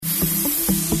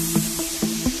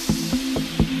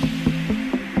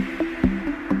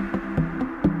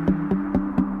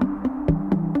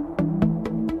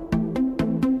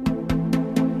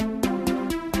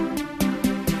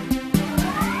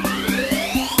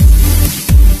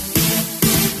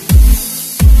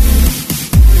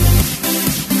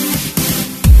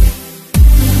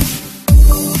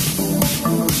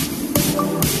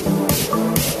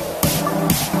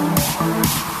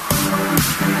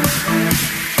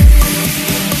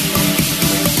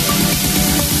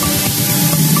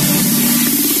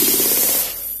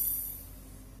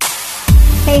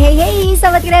Hey,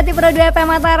 Sobat Kreatif Pro 2 FM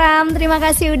Mataram, terima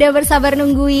kasih udah bersabar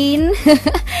nungguin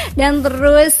dan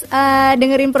terus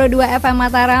dengerin Pro 2 FM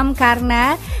Mataram,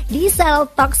 karena di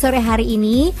CelebTalk sore hari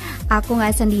ini aku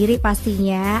gak sendiri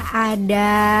pastinya.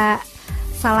 Ada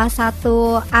salah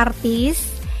satu artis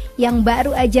yang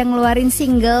baru aja ngeluarin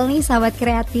single nih Sobat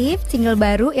Kreatif, single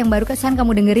baru yang baru kesan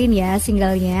kamu dengerin ya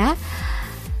singlenya.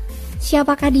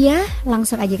 Siapakah dia?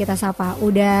 Langsung aja kita sapa.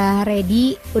 Udah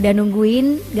ready, udah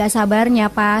nungguin, gak sabar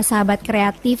nyapa sahabat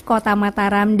kreatif Kota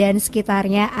Mataram dan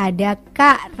sekitarnya. Ada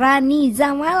Kak Rani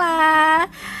Zamala.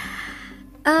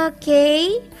 Oke,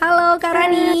 halo Kak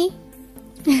Rani.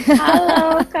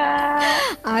 Halo Kak.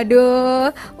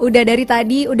 Aduh, udah dari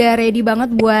tadi udah ready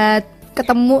banget buat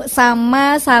ketemu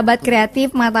sama sahabat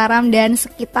kreatif Mataram dan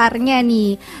sekitarnya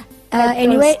nih.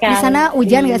 Anyway, di sana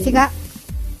hujan gak sih Kak?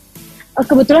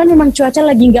 Kebetulan memang cuaca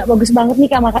lagi nggak bagus banget nih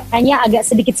Kak, makanya agak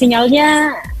sedikit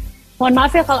sinyalnya. Mohon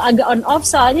maaf ya kalau agak on off,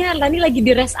 soalnya Rani lagi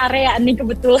di rest area nih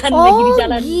kebetulan. Lagi di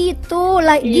jalan. Oh gitu,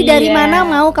 lagi dari mana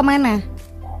mau kemana?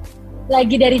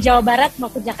 Lagi dari Jawa Barat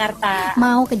mau ke Jakarta.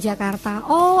 Mau ke Jakarta,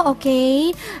 oh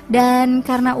oke. Dan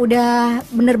karena udah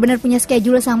bener-bener punya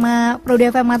schedule sama Pro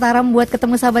 2 FM Mataram buat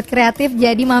ketemu sahabat kreatif,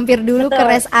 jadi mampir dulu ke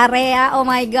rest area. Oh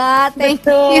my god, thank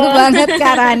you banget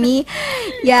Kak Rani.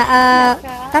 Ya,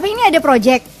 tapi ini ada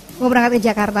project mau berangkat ke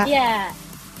Jakarta. Iya,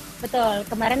 betul.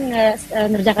 Kemarin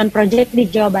ngerjakan project di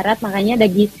Jawa Barat, makanya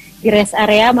lagi di rest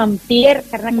area mampir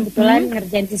karena kebetulan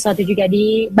ngerjain sesuatu juga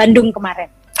di Bandung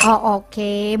kemarin. Oh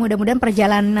oke. Mudah-mudahan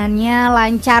perjalanannya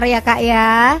lancar ya Kak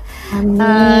ya.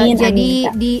 Amin. Jadi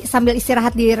amin, sambil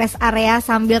istirahat di rest area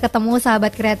sambil ketemu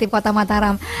sahabat kreatif Kota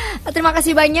Mataram. Terima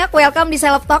kasih banyak, welcome di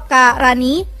CelebTalk Kak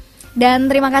Rani. Dan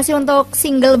terima kasih untuk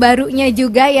single barunya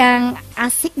juga yang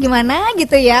asik gimana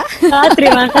gitu ya.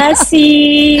 Terima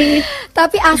kasih.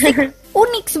 Tapi asik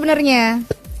unik sebenarnya.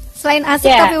 Selain asik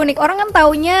tapi unik. Orang kan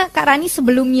taunya Kak Rani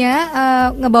sebelumnya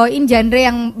ngebawain genre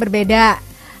yang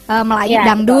berbeda. Melayu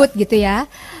dangdut gitu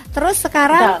ya. Terus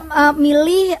sekarang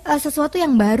milih sesuatu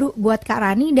yang baru buat Kak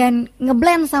Rani dan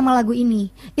ngeblend sama lagu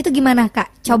ini. Itu gimana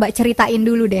Kak? Coba ceritain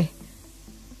dulu deh.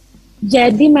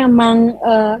 Jadi memang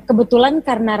kebetulan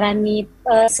karena Rani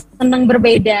senang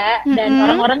berbeda dan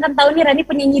orang-orang kan tahu nih Rani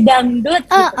penyanyi dangdut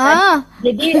gitu kan.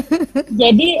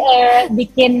 Jadi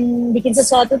bikin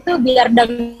sesuatu tuh biar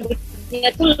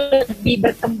dangdutnya tuh lebih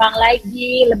berkembang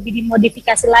lagi, lebih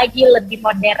dimodifikasi lagi, lebih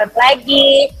modern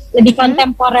lagi, lebih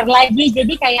kontemporer lagi.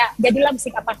 Jadi jadilah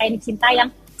musik Apakah Ini Cinta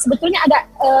yang sebetulnya agak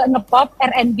ngepop,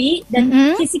 R&B dan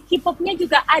sisi K-popnya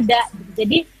juga ada.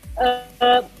 Jadi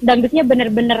dangdutnya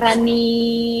bener-bener Rani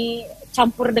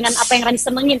campur dengan apa yang Rani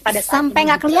senengin pada saat sampai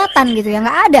nggak ini. kelihatan gitu ya,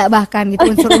 nggak ada bahkan gitu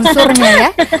unsur-unsurnya ya.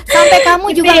 Sampai kamu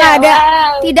gitu juga ya, nggak ada,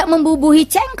 tidak membubuhi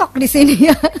cengkok di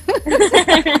sini ya.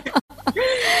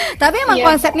 Tapi emang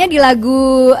konsepnya di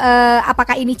lagu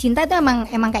Apakah Ini Cinta itu emang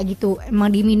kayak gitu,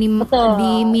 emang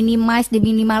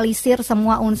diminimalisir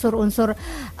semua unsur-unsur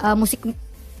musik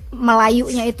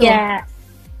Melayunya itu. Ya,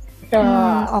 betul.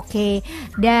 Oke.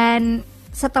 Dan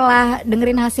setelah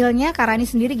dengerin hasilnya, Kak Rani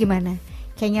sendiri gimana?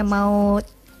 Kayaknya mau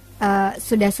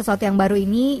sudah sesuatu yang baru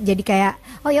ini jadi kayak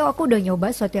oh ya aku udah nyoba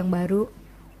sesuatu yang baru.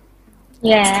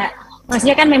 Ya,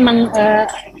 maksudnya kan memang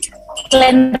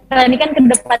plan Rani kan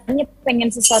kedepannya pengen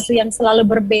sesuatu yang selalu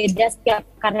berbeda setiap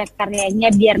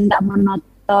karya-karyanya biar nggak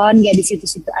monoton, nggak di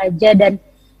situ-situ aja. Dan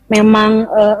memang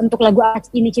untuk lagu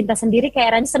Ini Cinta sendiri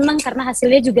kayak Rani seneng karena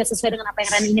hasilnya juga sesuai dengan apa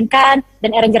yang Rani inginkan dan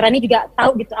arranger Rani juga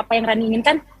tahu gitu apa yang Rani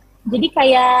inginkan. Jadi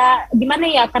kayak gimana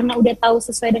ya, karena udah tahu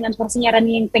sesuai dengan porsinya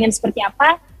Rani yang pengen seperti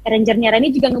apa, arrangernya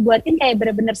Rani juga ngebuatin kayak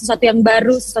benar-benar sesuatu yang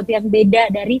baru, sesuatu yang beda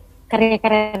dari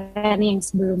karya-karya Rani yang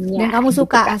sebelumnya. Dan kamu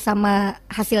suka sama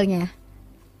hasilnya?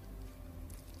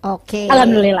 Oke.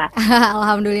 Alhamdulillah.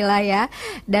 Alhamdulillah ya.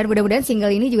 Dan mudah-mudahan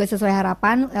single ini juga sesuai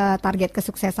harapan, target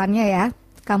kesuksesannya ya.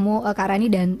 Kamu Kak Rani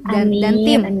dan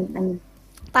tim. Amin.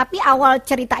 Tapi awal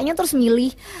ceritanya terus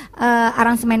milih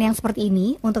aransemen yang seperti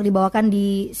ini untuk dibawakan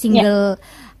di single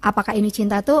Apakah Ini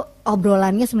Cinta tuh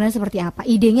obrolannya sebenarnya seperti apa?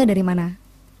 Idenya dari mana?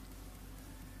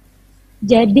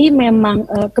 Jadi memang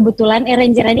kebetulan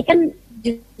arranger ini kan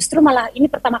justru malah ini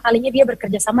pertama kalinya dia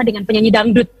bekerja sama dengan penyanyi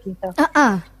dangdut gitu.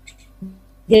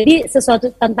 Jadi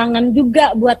sesuatu tantangan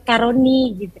juga buat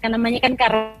Karoni gitu kan, namanya kan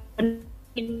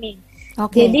Karoni ini.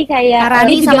 Jadi kayak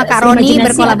Rani sama Kak Roni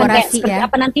berkolaborasi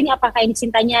ya. Apa nanti ini, apakah ini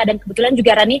cintanya, dan kebetulan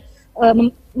juga Rani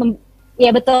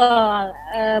ya betul,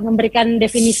 memberikan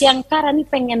definisi yang Kak Rani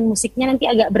pengen musiknya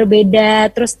nanti agak berbeda,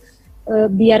 terus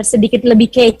biar sedikit lebih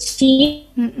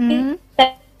catchy,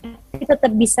 tapi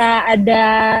tetap bisa ada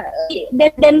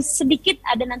dan sedikit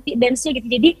ada nanti dance-nya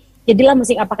gitu. Jadi jadilah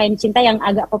musik Apakah Ini Cinta yang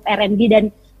agak pop R&B, dan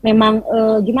memang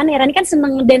gimana ya, Rani kan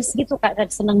seneng dance gitu Kak,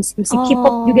 seneng musik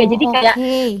K-pop juga, jadi kayak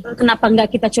kenapa nggak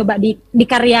kita coba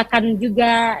dikaryakan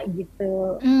juga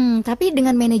gitu. Tapi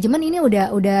dengan manajemen ini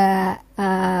udah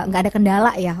nggak ada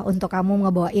kendala ya untuk kamu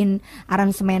ngebawain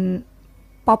aransemen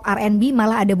pop R&B,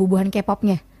 malah ada bubuhan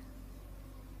K-popnya?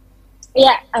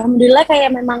 Ya alhamdulillah,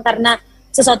 kayak memang karena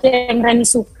sesuatu yang Rani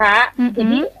suka,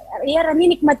 jadi ya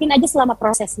Rani nikmatin aja selama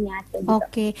prosesnya. Gitu.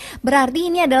 Oke, berarti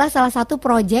ini adalah salah satu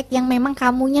project yang memang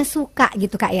kamunya suka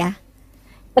gitu Kak ya?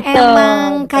 Betul.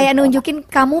 Emang kayak nunjukin,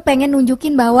 kamu pengen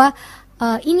nunjukin bahwa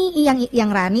ini yang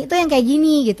Rani itu yang kayak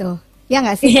gini gitu, ya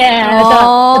nggak sih? Iya,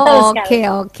 betul sekali.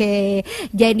 Oke.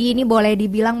 Jadi ini boleh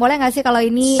nggak sih kalau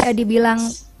ini dibilang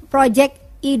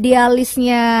project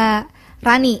idealisnya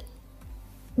Rani?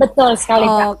 Betul sekali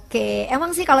Kak. Oke,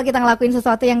 emang sih kalau kita ngelakuin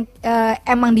sesuatu yang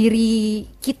emang diri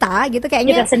kita gitu,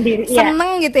 kayaknya kita sendiri,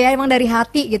 seneng gitu ya, emang dari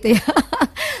hati gitu ya.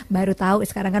 Baru tahu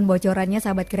sekarang kan bocorannya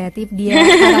sahabat kreatif, dia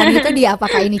Rani itu dia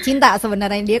Apakah Ini Cinta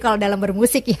sebenarnya dia kalau dalam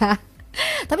bermusik ya.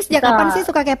 Tapi sejak kapan sih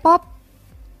suka K-pop?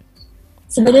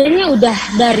 Sebenarnya udah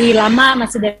dari lama,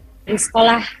 masih dari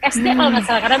sekolah SD kalau nggak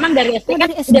salah, karena emang dari SD kan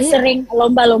udah sering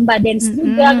lomba-lomba dance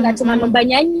juga, nggak cuma lomba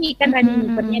nyanyi kan, Rani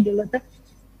nyimpennya dulu tuh.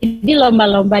 Jadi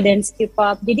lomba-lomba dance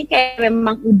K-pop. Jadi kayak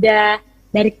memang udah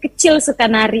dari kecil suka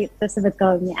nari itu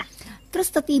sebetulnya.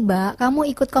 Terus tiba kamu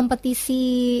ikut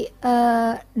kompetisi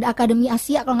The Academy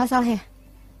Asia kalau nggak salah ya?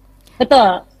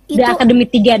 Betul. The Academy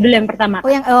 3 dulu yang pertama.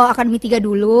 Academy 3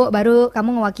 dulu, baru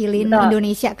kamu ngewakilin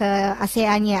Indonesia ke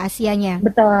Asianya.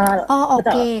 Betul.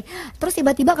 Oke. Terus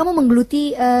tiba-tiba kamu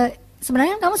menggeluti,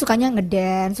 sebenarnya kamu sukanya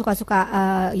ngedance, suka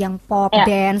yang pop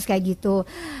dance kayak gitu.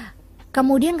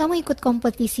 Kemudian kamu ikut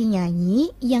kompetisi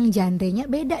nyanyi yang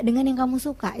genrenya beda dengan yang kamu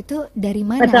suka. Itu dari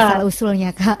mana asal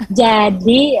usulnya Kak?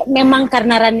 Jadi memang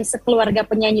karena Rani sekeluarga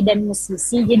penyanyi dan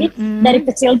musisi, jadi dari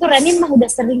kecil tuh Rani mah udah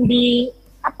sering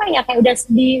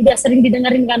udah sering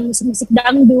didengerin kan musik-musik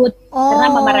dangdut.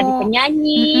 Karena mama Rani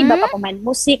penyanyi, bapak pemain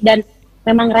musik, dan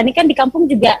memang Rani kan di kampung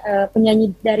juga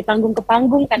penyanyi dari panggung ke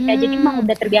panggung kan, kayak jadi mah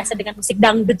udah terbiasa dengan musik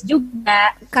dangdut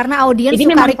juga. Karena audiens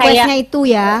suka requestnya itu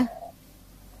ya.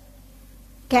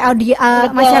 Kayak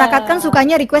masyarakat kan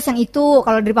sukanya request yang itu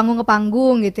kalau dari panggung ke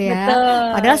panggung gitu ya.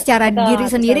 Padahal secara diri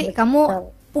sendiri kamu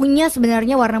punya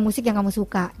sebenarnya warna musik yang kamu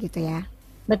suka gitu ya.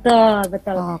 Betul.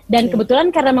 Dan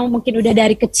kebetulan karena mungkin udah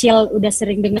dari kecil udah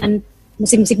sering dengan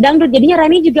musik-musik dangdut, jadinya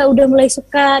Rani juga udah mulai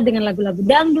suka dengan lagu-lagu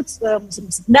dangdut,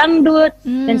 musik-musik dangdut,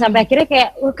 dan sampai akhirnya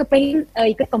kayak kepengen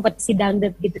ikut kompetisi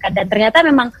dangdut gitu kan. Dan ternyata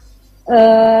memang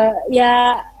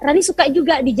ya Rani suka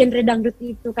juga di genre dangdut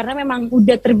itu karena memang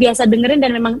udah terbiasa dengerin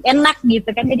dan memang enak gitu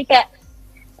kan, jadi kayak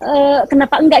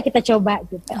kenapa enggak kita coba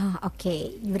gitu.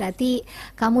 Oke. Berarti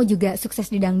kamu juga sukses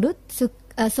di dangdut,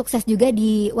 sukses juga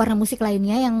di warna musik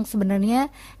lainnya yang sebenarnya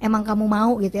emang kamu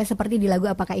mau gitu ya, seperti di lagu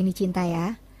Apakah Ini Cinta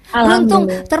ya. Beruntung,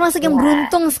 termasuk yang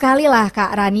beruntung sekali lah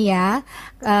Kak Rani ya.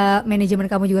 Manajemen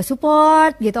kamu juga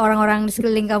support gitu, orang-orang di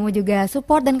sekeliling kamu juga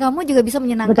support, dan kamu juga bisa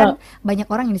menyenangkan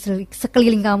banyak orang yang di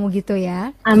sekeliling kamu gitu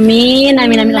ya. Amin.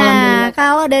 Nah,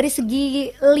 kalau dari segi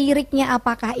liriknya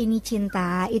Apakah Ini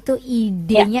Cinta, itu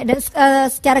idenya dan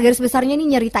secara garis besarnya ini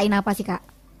nyeritain apa sih Kak?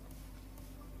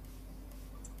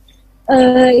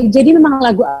 Jadi memang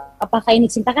lagu Apakah Ini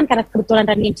Cinta kan karena kebetulan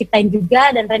Rani yang ciptain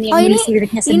juga, dan Rani yang nulis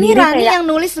liriknya sendiri. Ini Rani yang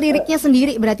nulis liriknya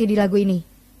sendiri berarti di lagu ini?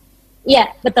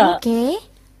 Iya, betul. Oke,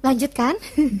 lanjutkan.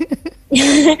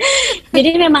 Jadi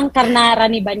memang karena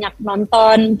Rani banyak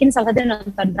nonton, mungkin salah satunya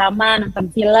nonton drama, nonton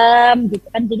film gitu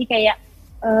kan, jadi kayak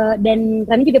dan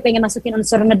Rani juga pengen masukin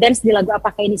unsur ngedance di lagu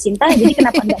Apakah Ini Cinta. Jadi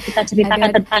kenapa enggak kita ceritakan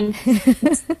tentang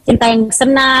cinta yang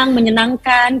senang,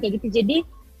 menyenangkan kayak gitu.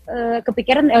 Jadi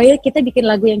kepikiran kita bikin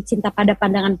lagu yang cinta pada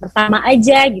pandangan pertama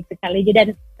aja gitu kali,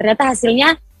 dan ternyata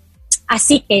hasilnya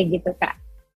asik kayak gitu Kak.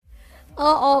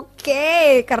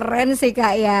 Oke, keren sih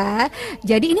Kak ya.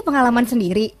 Jadi ini pengalaman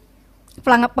sendiri,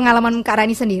 pengalaman Kak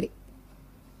Rani sendiri?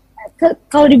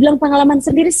 Kalau dibilang pengalaman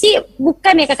sendiri sih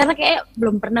bukan ya Kak, karena kayak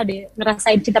belum pernah deh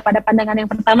ngerasain cinta pada pandangan yang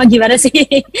pertama, gimana sih?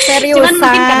 Seriusan? Cuman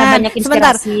mungkin karena banyak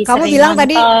inspirasi. Sebentar, kamu bilang nonton.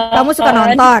 Tadi kamu suka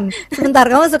nonton. Sebentar,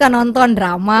 kamu suka nonton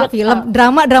drama, film,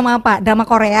 drama apa? Drama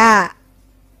Korea?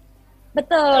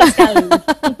 Betul sekali.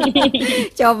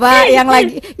 Coba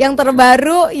yang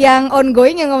terbaru, yang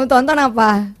ongoing yang kamu tonton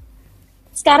apa?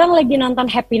 Sekarang lagi nonton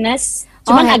Happiness,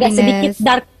 cuman agak sedikit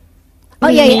dark. Oh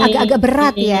iya, agak-agak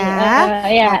berat ya.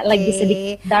 Lagi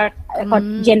sedikit dark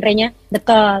genrenya,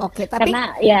 betul. Tapi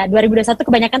karena ya 2021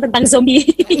 kebanyakan tentang zombie.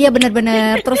 Iya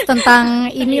benar-benar. Terus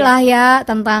tentang inilah ya,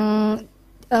 tentang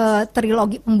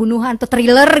trilogi pembunuhan atau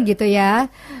thriller gitu ya.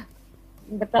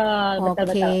 Betul.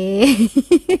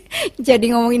 Jadi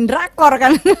ngomongin drakor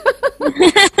kan.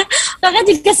 Kakak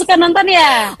juga suka nonton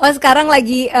ya? Oh sekarang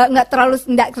lagi nggak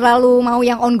terlalu mau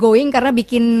yang ongoing karena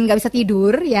bikin nggak bisa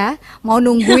tidur ya. Mau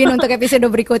nungguin untuk episode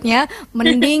berikutnya.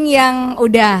 Mending yang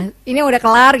ini udah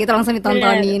kelar gitu langsung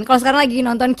ditontonin. Kalau sekarang lagi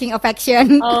nonton King of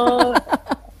Action.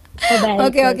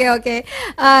 Oke.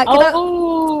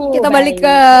 Kita balik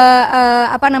ke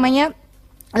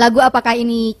lagu Apakah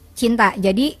Ini Cinta.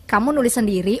 Jadi kamu nulis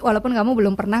sendiri walaupun kamu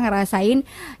belum pernah ngerasain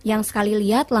yang sekali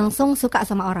lihat langsung suka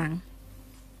sama orang.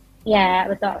 Ya,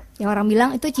 betul. Yang orang bilang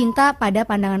itu cinta pada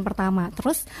pandangan pertama.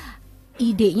 Terus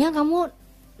idenya kamu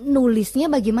nulisnya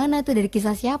bagaimana tuh, dari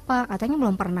kisah siapa? Katanya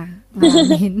belum pernah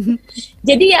ngalamin.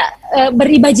 Jadi ya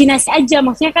berimajinasi aja,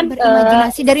 maksudnya kan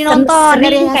berimajinasi dari nonton,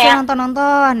 dari hasil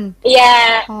nonton.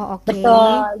 Iya.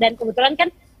 Betul. Dan kebetulan kan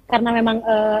karena memang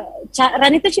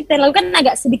Rani tuh ciptain lagu kan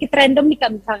agak sedikit random nih,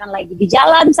 kan misalkan lagi di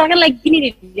jalan, misalkan lagi gini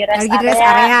di rest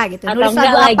area gitu. Atau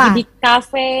enggak lagi di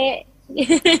kafe.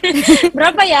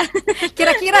 Berapa ya?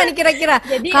 Kira-kira.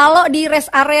 Jadi, kalau di rest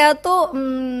area tuh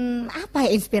apa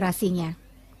ya inspirasinya?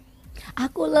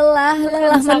 Aku lelah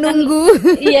menunggu.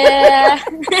 Iya.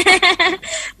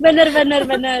 bener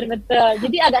betul.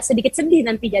 Jadi agak sedikit sedih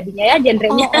nanti jadinya ya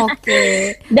genrenya.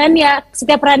 Dan ya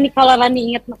setiap kalau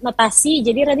Rani inget notasi,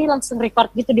 jadi Rani langsung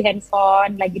record gitu di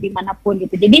handphone lagi dimanapun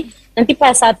gitu. Jadi nanti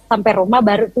pas saat sampai rumah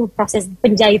baru tuh proses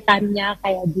penjahitannya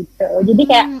kayak gitu. Jadi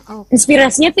kayak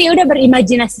inspirasinya tuh ya udah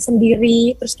berimajinasi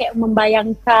sendiri, terus kayak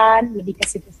membayangkan, lebih ke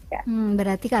situ.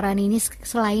 Berarti Kak Rani ini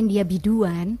selain dia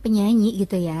biduan, penyanyi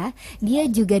gitu ya, dia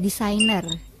juga desainer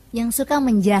yang suka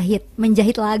menjahit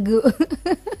lagu.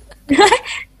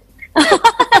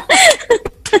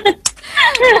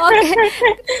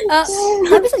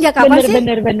 Tapi sejak kapan sih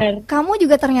kamu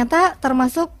juga ternyata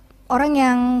termasuk orang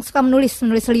yang suka menulis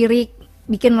lirik,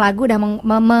 bikin lagu, dan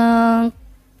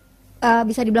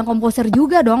bisa dibilang komposer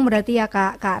juga dong berarti ya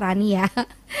Kak Rani ya.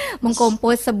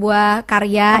 Mengkompos sebuah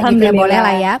karya gitu ya, boleh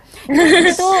lah ya.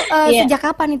 Itu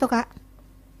sejak kapan itu Kak?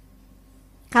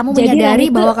 Kamu menyadari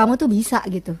bahwa kamu tuh bisa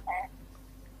gitu?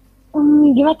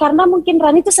 Gimana? Karena mungkin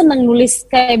Rani tuh seneng nulis,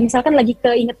 kayak misalkan lagi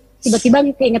tiba-tiba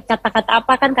keinget kata-kata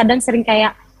apa, kan kadang sering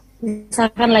kayak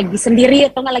misalkan lagi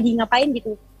sendiri atau nggak lagi ngapain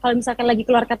gitu. Kalau misalkan lagi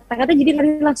keluar kata-kata, jadi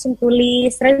Rani langsung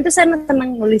tulis. Rani tuh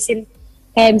seneng nulisin.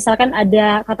 Kayak misalkan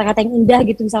ada kata-kata yang indah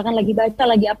gitu, misalkan lagi baca,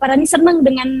 lagi apa, Rani seneng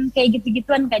dengan kayak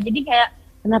gitu-gituan Kak. Jadi kayak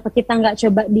kenapa kita nggak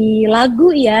coba di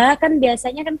lagu ya? Kan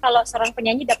biasanya kan kalau seorang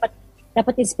penyanyi dapat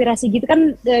inspirasi gitu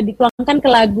kan dituangkan ke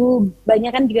lagu.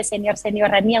 Banyak kan juga senior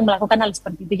Rani yang melakukan hal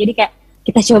seperti itu. Jadi kayak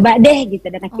kita coba deh gitu,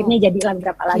 dan akhirnya jadilah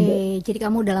beberapa lagu. Jadi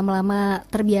kamu udah lama-lama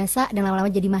terbiasa dan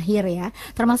lama-lama jadi mahir ya.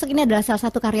 Termasuk ini adalah salah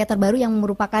satu karya terbaru yang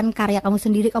merupakan karya kamu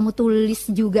sendiri, kamu tulis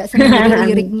juga sendiri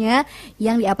liriknya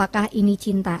yang di Apakah Ini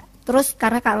Cinta. Terus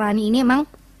karena Kak Rani ini emang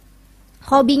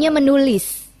hobinya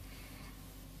menulis.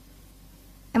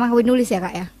 Emang hobi nulis ya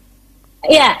Kak ya?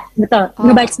 Iya, betul.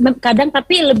 Ngebaca kadang,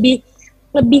 tapi lebih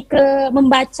ke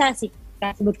membaca sih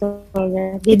Kak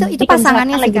sebetulnya. Itu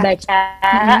pasangannya sih lagi Kak. Baca.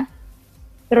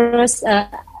 Terus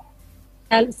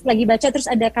lagi baca, terus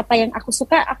ada kata yang aku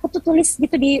suka, aku tuh tulis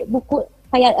gitu di buku,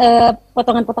 kayak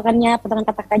potongan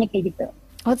kata-katanya kayak gitu.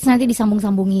 Terus nanti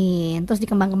disambung-sambungin, terus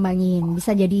dikembang-kembangin,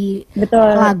 bisa jadi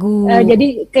lagu.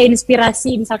 Jadi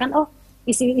keinspirasi, misalkan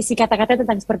isi kata-kata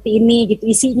tentang seperti ini gitu,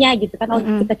 isinya gitu kan,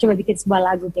 kita coba bikin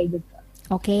sebuah lagu kayak gitu.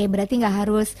 Oke, berarti nggak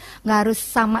harus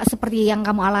sama seperti yang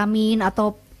kamu alamin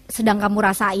atau sedang kamu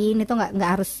rasain, itu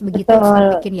nggak harus begitu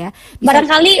bikin ya.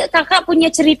 Barangkali Kakak punya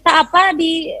cerita apa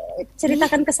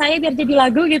diceritakan ke saya biar jadi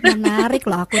lagu gitu. Menarik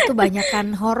loh, aku tuh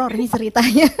banyakan horor nih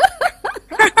ceritanya.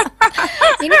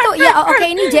 Ini tuh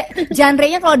ini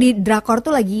genre-nya kalau di drakor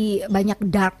tuh lagi banyak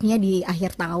darknya di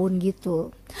akhir tahun gitu.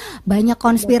 Banyak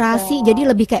konspirasi,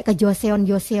 jadi lebih kayak ke joseon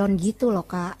gitu loh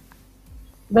Kak.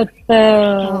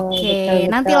 Betul. Oke,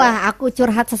 nantilah aku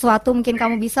curhat sesuatu, mungkin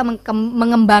kamu bisa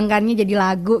mengembangkannya jadi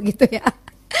lagu gitu ya.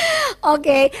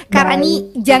 Oke, Kak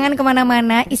Rani jangan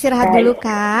kemana-mana, istirahat dulu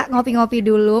Kak, ngopi-ngopi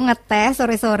dulu, ngeteh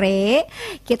sore-sore.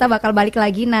 Kita bakal balik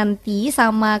lagi nanti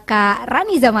sama Kak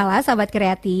Rani Zamala, sahabat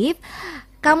kreatif.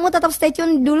 Kamu tetap stay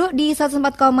tune dulu di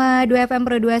 104,2 FM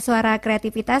Pro 2 Suara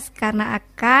Kreativitas, karena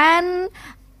akan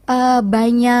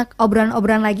banyak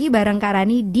obrolan-obrolan lagi bareng Kak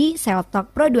Rani di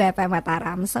CelebTalk Pro 2 FM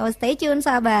Mataram. So stay tune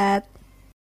sahabat.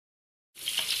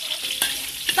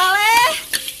 Saleh,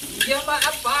 Ya Mbak,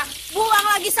 apa? buang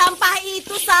lagi sampah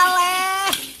itu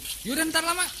Saleh. Yaudah ntar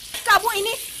lama. Kamu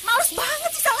ini males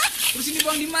banget sih Saleh. Terus ini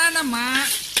buang di mana, Mak?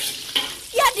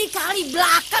 Ya di kali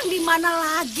belakang, di mana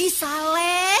lagi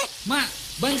Saleh? Mak,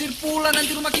 banjir pula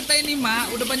nanti rumah kita ini,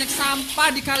 Mak. Udah banyak sampah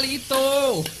di kali itu.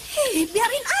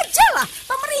 Biarin aja lah,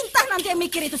 pemerintah nanti yang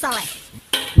mikir itu Saleh.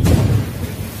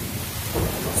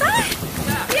 Saleh,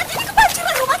 lihat ini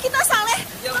kebanjiran rumah kita Saleh.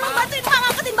 Ya, Tolong Mak. bantuin Mak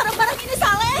ngangkatin barang-barang ini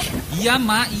Saleh. Iya,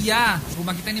 Mak, iya.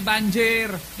 Rumah kita ini banjir.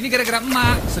 Ini gara-gara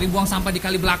Emak sering buang sampah di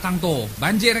kali belakang tuh.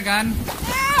 Banjir kan?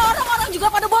 Orang-orang juga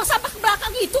pada buang sampah ke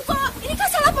belakang itu kok. Ini kan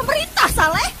salah pemerintah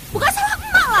Saleh, bukan salah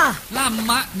emak lah.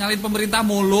 Lama nyalain pemerintah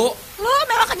mulu. Loh,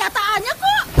 memang kenyataannya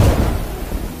kok.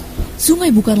 Sungai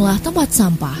bukanlah tempat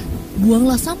sampah.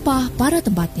 Buanglah sampah pada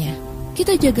tempatnya.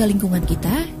 Kita jaga lingkungan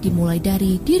kita dimulai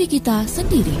dari diri kita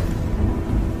sendiri.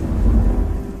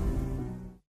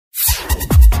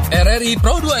 RRI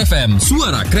Pro 2 FM,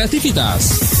 suara kreativitas.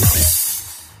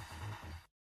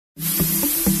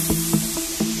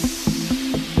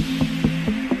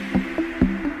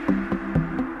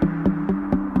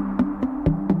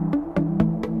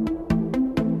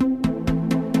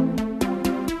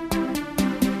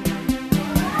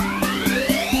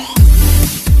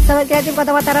 Sahabat kreatif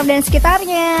Kota Mataram dan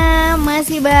sekitarnya,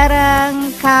 masih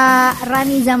bareng Kak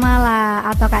Rani Zamala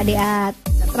atau Kak Deat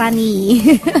Rani.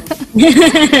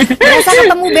 Biasa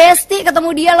ketemu Besti, ketemu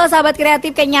dia loh sahabat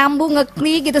kreatif, kayak nyambung,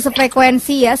 ngeklik gitu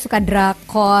sefrekuensi ya, suka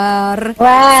drakor,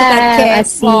 suka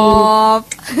K-pop.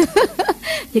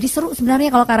 Jadi seru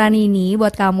sebenarnya kalau Kak Rani ini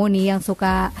buat kamu nih yang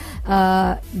suka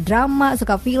drama,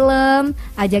 suka film,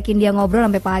 ajakin dia ngobrol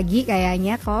sampai pagi,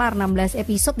 kayaknya kelar 16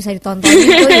 episode bisa ditonton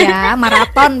itu ya,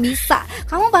 maraton bisa.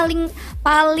 Kamu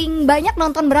paling banyak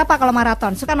nonton berapa kalau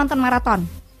maraton? Suka nonton maraton?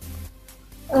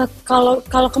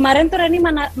 Kalau kemarin tuh Rani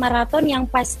maraton yang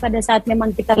pas pada saat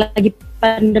memang kita lagi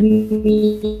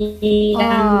pandemi,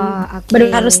 Okay.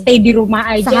 benar harus stay di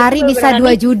rumah aja. Sehari Itu bisa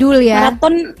 2 judul ya.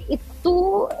 Maraton itu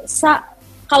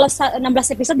kalau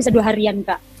 16 episode bisa 2 harian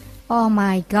Kak. Oh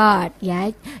my god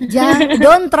ya.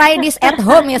 Don't try this at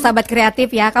home ya sahabat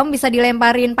kreatif ya. Kamu bisa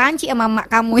dilemparin panci sama mak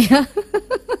kamu ya.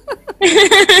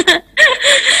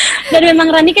 Dan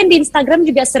memang Rani kan di Instagram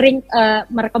juga sering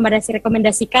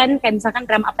merekomendasikan kayak misalkan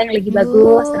drama apa yang lagi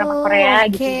bagus, drama Korea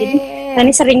gitu. Jadi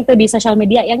Rani sering tuh di sosial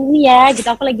media yang ini ya gitu,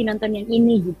 aku lagi nonton yang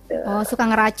ini gitu. Oh, suka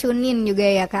ngeracunin juga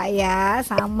ya Kak ya,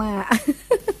 sama.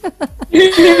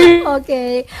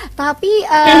 Oke. Tapi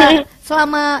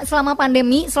selama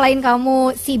pandemi, selain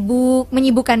kamu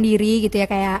menyibukkan diri gitu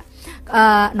ya, kayak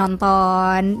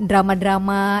nonton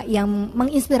drama-drama yang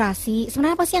menginspirasi,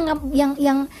 sebenarnya apa sih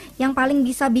yang paling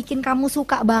bisa bikin kamu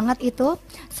suka banget itu,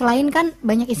 selain kan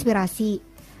banyak inspirasi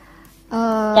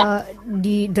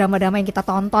di drama-drama yang kita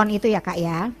tonton itu ya Kak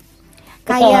ya.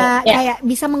 Kayak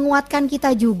bisa menguatkan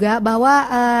kita juga bahwa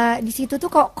di situ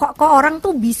tuh kok orang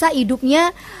tuh bisa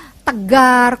hidupnya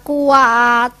tegar,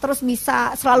 kuat, terus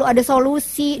bisa selalu ada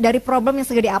solusi dari problem yang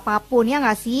segede apapun, ya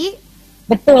nggak sih?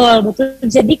 Betul.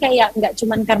 Jadi kayak nggak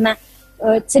cuman karena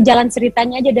sejalan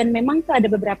ceritanya aja, dan memang tuh ada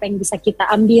beberapa yang bisa kita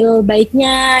ambil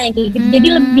baiknya, yang kayak gitu. Jadi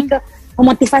lebih ke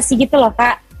memotivasi gitu loh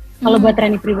Kak. Kalau buat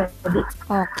Rani pribadi.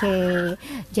 Oke,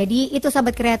 jadi itu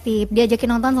sahabat kreatif, diajakin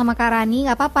nonton sama Kak Rani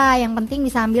nggak apa-apa. Yang penting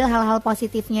bisa ambil hal-hal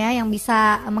positifnya yang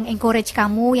bisa mengencourage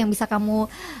kamu, yang bisa kamu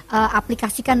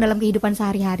aplikasikan dalam kehidupan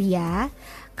sehari-hari ya.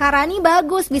 Kak Rani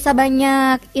bagus, bisa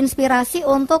banyak inspirasi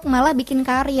untuk malah bikin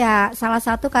karya. Salah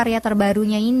satu karya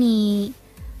terbarunya ini,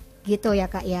 gitu ya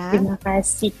Kak ya. Terima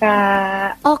kasih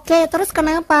Kak. Oke, terus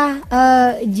kenapa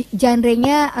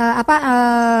genrenya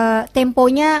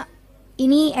temponya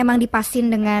ini emang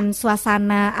dipasin dengan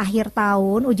suasana akhir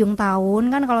tahun, ujung tahun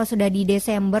kan, kalau sudah di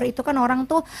Desember itu kan orang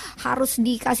tuh harus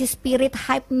dikasih spirit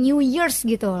hype New Year's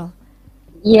gitu loh.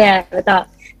 Iya, betul.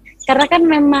 Karena kan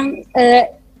memang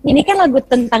ini kan lagu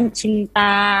tentang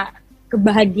cinta,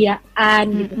 kebahagiaan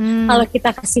gitu. Kalau kita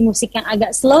kasih musik yang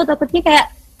agak slow, takutnya kayak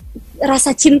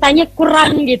rasa cintanya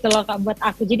kurang gitu loh Kak buat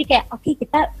aku. Jadi kayak oke,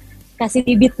 kita kasih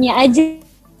beatnya aja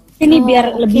ini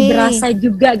biar lebih berasa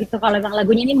juga gitu. Kalau memang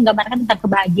lagunya ini menggambarkan tentang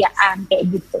kebahagiaan kayak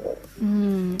gitu.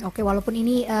 Oke, walaupun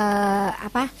ini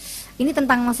ini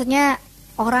tentang maksudnya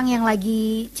orang yang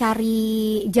lagi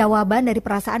cari jawaban dari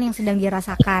perasaan yang sedang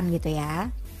dirasakan gitu ya.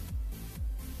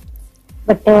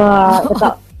 Betul.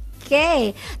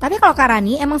 Oke. Tapi kalau Kak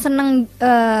Rani emang seneng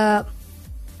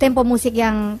tempo musik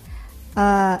yang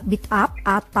beat up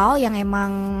atau yang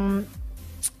emang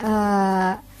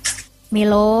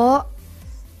mellow,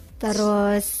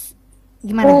 terus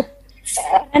Gimana?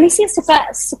 Rani sih suka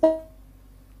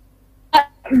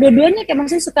dua-duanya, kayak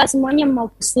maksudnya suka semuanya, mau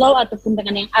slow ataupun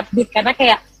dengan yang upbeat, karena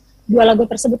kayak dua lagu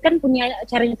tersebut kan punya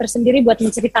caranya tersendiri buat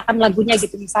menceritakan lagunya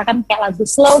gitu. Misalkan kayak lagu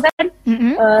slow kan,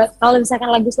 kalau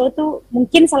misalkan lagu slow tuh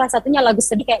mungkin salah satunya lagu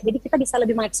sedih, kayak jadi kita bisa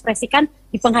lebih mengekspresikan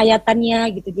di penghayatannya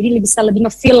gitu, jadi bisa lebih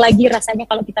nge-feel lagi rasanya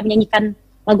kalau kita menyanyikan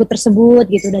lagu tersebut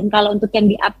gitu. Dan kalau untuk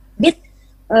yang di upbeat,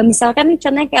 misalkan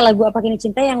contohnya kayak lagu Apa Kini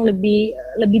Cinta yang lebih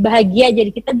bahagia, jadi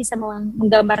kita bisa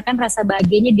menggambarkan rasa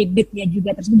bahagianya di beatnya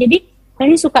juga tersebut. Jadi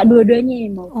ini suka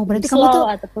dua-duanya, mau berarti slow kamu tuh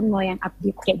ataupun mau yang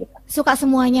upbeat kayak gitu. Suka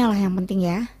semuanya lah yang penting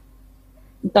ya.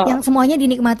 Betul. Yang semuanya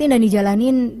dinikmatin dan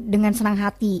dijalanin dengan senang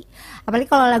hati. Apalagi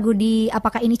kalau lagu di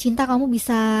Apakah Ini Cinta, kamu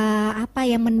bisa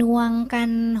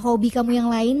menuangkan hobi kamu yang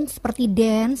lain seperti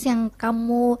dance yang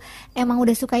kamu emang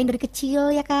udah sukain dari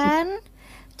kecil ya kan?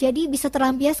 Jadi bisa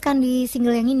terlampiaskan di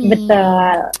single yang ini.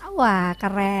 Betul. Wah,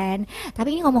 keren.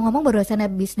 Tapi ini ngomong-ngomong barusan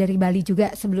habis dari Bali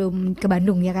juga sebelum ke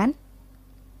Bandung ya kan?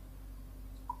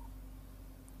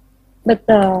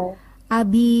 Betul.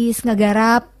 Abis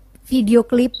ngegarap video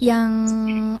klip yang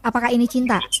Apakah Ini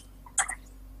Cinta?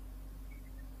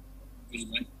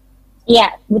 Iya,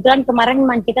 kebetulan kemarin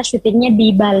memang kita syutingnya di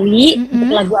Bali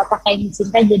untuk lagu Apakah Ini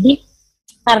Cinta. Jadi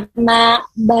karena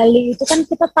Bali itu kan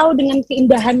kita tahu dengan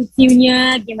keindahan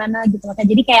view-nya gimana gitu.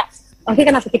 Jadi kayak oke,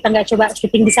 kenapa kita nggak coba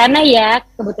syuting di sana ya?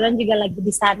 Kebetulan juga lagi di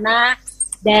sana,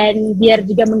 dan biar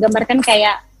juga menggambarkan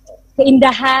kayak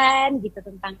keindahan gitu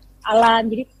tentang alam.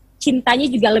 Jadi cintanya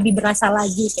juga lebih berasa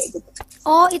lagi kayak gitu.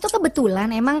 Oh, itu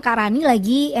kebetulan emang Kak Rani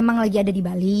lagi ada di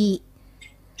Bali?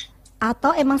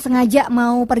 Atau emang sengaja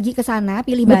mau pergi ke sana,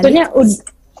 pilih Bali?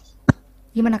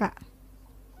 Gimana Kak?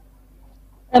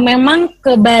 Memang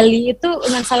ke Bali itu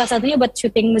salah satunya buat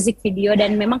syuting musik video,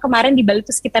 dan memang kemarin di Bali itu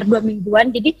sekitar 2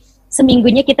 mingguan, jadi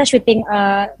seminggunya kita syuting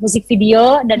musik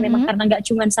video, dan memang karena nggak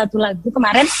cuma satu lagu,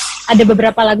 kemarin ada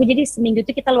beberapa lagu, jadi seminggu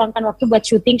itu kita luangkan waktu buat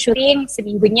syuting,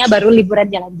 seminggunya baru liburan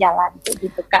jalan-jalan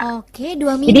gitu Kak. Oke,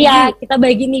 2 minggu. Jadi ya kita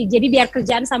bagi nih, jadi biar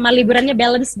kerjaan sama liburannya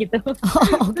balance gitu.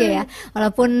 Oke ya,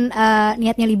 walaupun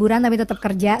niatnya liburan tapi tetap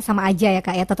kerja, sama aja ya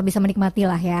Kak ya, tetap bisa menikmati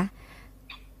lah ya.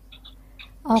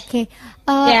 Oke,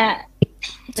 Ya,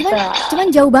 cuman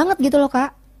jauh banget gitu loh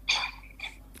Kak.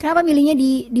 Kenapa milihnya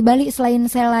di Bali selain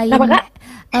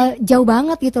jauh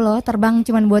banget gitu loh, terbang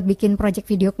cuman buat bikin project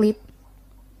video klip?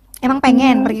 Emang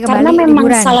pengen pergi ke Bali karena memang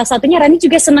liburan? Salah satunya Rani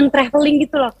juga seneng traveling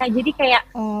gitu loh Kak. Jadi kayak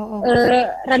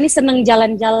Rani seneng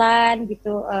jalan-jalan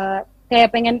gitu. Kayak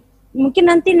pengen, mungkin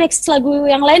nanti next lagu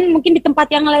yang lain mungkin di tempat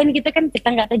yang lain gitu kan, kita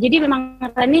nggak tahu. Jadi memang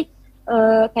Rani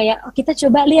kayak kita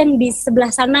coba lihat di sebelah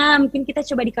sana, mungkin kita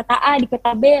coba di kota A, di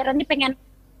kota B. Rani pengen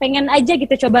aja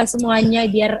gitu coba semuanya,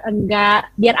 biar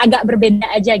agak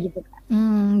berbeda aja gitu.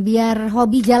 Biar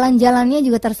hobi jalan-jalannya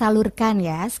juga tersalurkan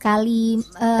ya. Sekali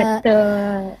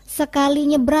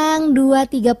nyebrang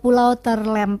 2-3 pulau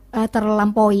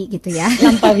terlampaui gitu ya.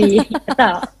 Lampaui,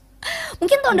 betul.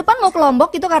 Mungkin tahun depan mau ke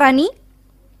Lombok gitu Kak Rani?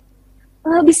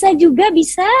 Bisa juga,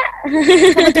 bisa.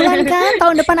 Kebetulan kan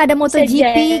tahun depan ada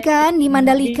MotoGP kan di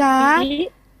Mandalika.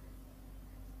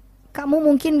 Kamu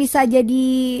mungkin bisa jadi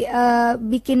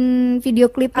bikin video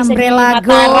klip Umbrella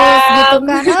Girls gitu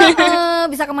kan.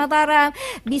 Bisa ke Mataram.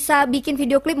 Bisa bikin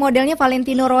video klip modelnya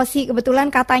Valentino Rossi. Kebetulan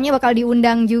katanya bakal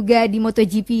diundang juga di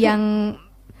MotoGP yang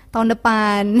tahun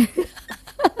depan.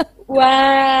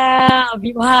 Wow.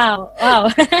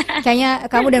 Kayaknya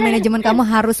kamu dan manajemen kamu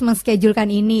harus menschedulekan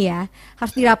ini ya.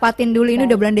 Harus dirapatin dulu, ini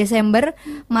udah bulan Desember,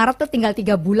 Maret tuh tinggal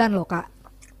 3 bulan loh Kak.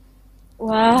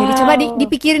 Wow. Jadi coba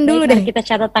dipikirin dulu deh. Kita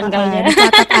catat tanggalnya.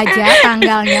 Dicatat aja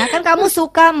tanggalnya. Kan kamu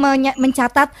suka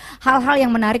mencatat hal-hal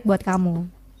yang menarik buat kamu.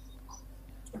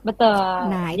 Betul.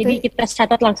 Nah, jadi kita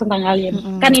catat langsung tanggalnya.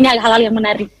 Kan ini hal-hal yang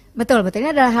menarik. Betul. Ini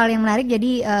adalah hal yang menarik.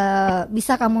 Jadi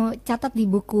bisa kamu catat di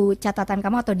buku catatan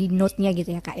kamu atau di note-nya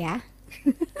gitu ya Kak ya.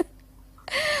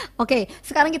 Oke,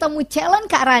 sekarang kita mau challenge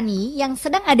Kak Rani yang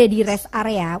sedang ada di rest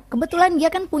area. Kebetulan dia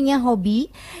kan punya hobi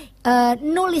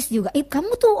nulis juga.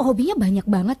 Kamu tuh hobinya banyak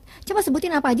banget. Coba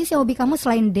sebutin apa aja sih hobi kamu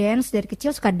selain dance. Dari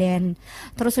kecil suka dance,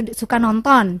 terus suka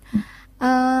nonton,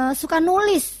 suka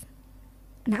nulis.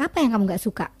 Nah, apa yang kamu gak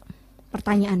suka?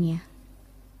 Pertanyaannya.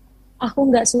 Aku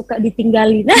gak suka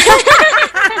ditinggalin.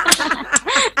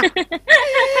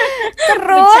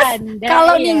 Terus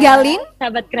kalau ninggalin,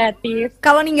 sahabat kreatif.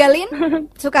 Kalau ninggalin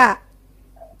suka?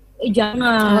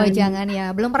 Jangan. Oh jangan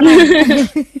ya, belum pernah.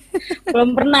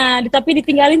 Belum pernah, tapi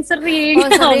ditinggalin sering. Oh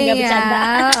sering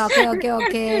ya.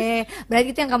 Oke. Berarti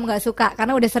itu yang kamu gak suka,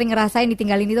 karena udah sering ngerasain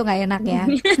ditinggalin itu gak enak ya.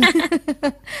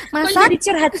 Masa jadi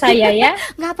curhat saya ya?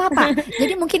 Gak apa-apa.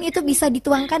 Jadi mungkin itu bisa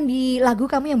dituangkan di lagu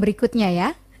kamu yang berikutnya ya.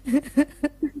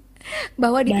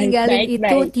 bahwa ditinggalin Baik.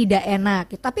 itu tidak enak.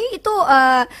 Tapi itu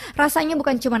rasanya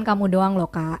bukan cuman kamu doang loh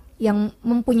Kak yang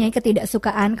mempunyai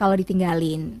ketidaksukaan kalau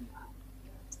ditinggalin.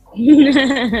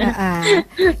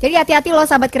 Jadi hati-hati loh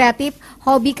sahabat kreatif.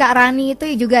 Hobi Kak Rani itu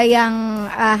juga yang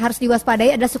harus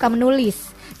diwaspadai adalah suka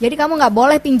menulis. Jadi kamu nggak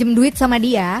boleh pinjem duit sama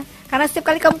dia, karena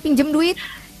setiap kali kamu pinjem duit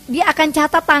dia akan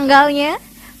catat tanggalnya.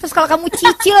 Terus kalau kamu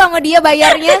cicil sama dia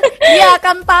bayarnya, dia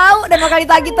akan tahu dan bakal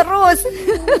ditagih terus.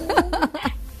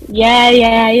 Ya.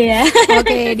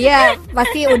 Oke, dia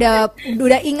pasti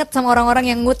udah inget sama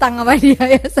orang-orang yang ngutang sama dia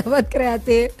ya, sahabat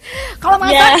kreatif. Kalau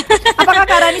masak, apakah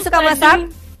Kak Rani suka masak?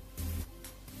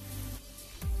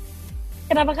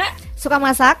 Kenapa Kak? Suka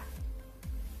masak?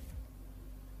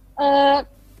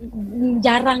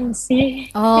 Jarang sih.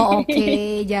 Oh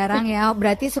oke, jarang ya.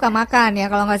 Berarti suka makan ya.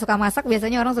 Kalau nggak suka masak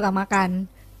biasanya orang suka makan.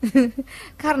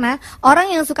 Karena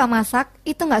orang yang suka masak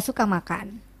itu nggak suka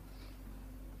makan.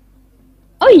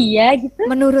 Oh iya gitu.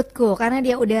 Menurutku, karena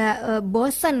dia udah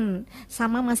bosen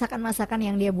sama masakan-masakan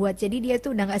yang dia buat. Jadi dia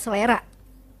tuh udah nggak selera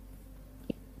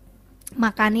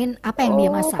makanin apa yang dia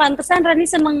masak. Pantesan Rani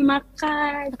seneng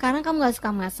makan. Sekarang kamu nggak suka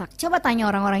masak. Coba tanya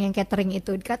orang-orang yang catering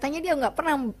itu. Katanya dia nggak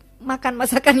pernah makan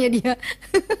masakannya dia.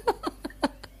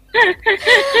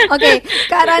 Oke,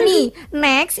 Kak Rani,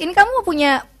 next ini kamu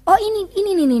punya. Oh ini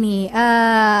nih.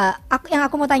 Yang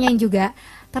aku mau tanyain juga.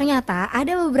 Ternyata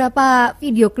ada beberapa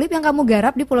video klip yang kamu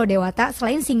garap di Pulau Dewata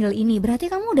selain single ini.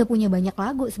 Berarti kamu udah punya banyak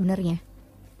lagu sebenarnya.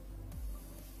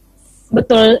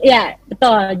 Betul.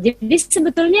 Jadi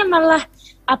sebetulnya malah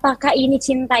apakah ini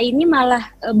cinta ini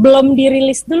malah belum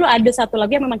dirilis dulu. Ada satu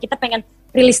lagu yang memang kita pengen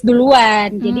rilis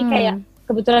duluan. Jadi kayak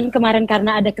kebetulan kemarin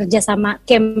karena ada kerja sama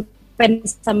campaign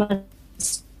sama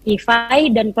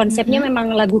Spotify dan konsepnya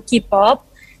memang lagu K-pop.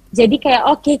 Jadi kayak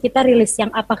oke, kita rilis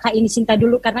yang apakah ini cinta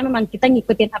dulu karena memang kita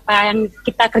ngikutin apa yang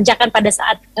kita kerjakan pada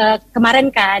saat kemarin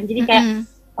kan. Jadi kayak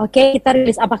oke, kita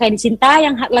rilis apakah ini cinta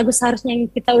yang lagu seharusnya yang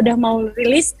kita udah mau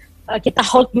rilis. Kita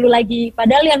hold dulu lagi.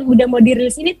 Padahal yang udah mau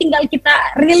dirilis ini tinggal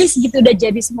kita rilis gitu, udah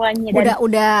jadi semuanya. Dan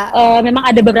memang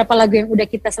ada beberapa lagu yang udah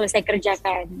kita selesai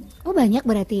kerjakan. Oh banyak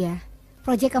berarti ya.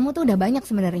 Project kamu tuh udah banyak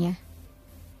sebenarnya.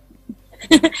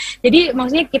 Jadi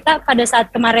maksudnya kita pada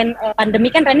saat kemarin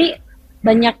pandemi kan Rani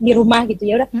banyak di rumah gitu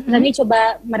ya. Udah Rani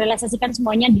coba merealisasikan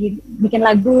semuanya, bikin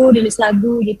lagu, rilis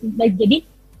lagu gitu. Jadi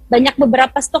banyak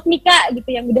beberapa stok nih Kak gitu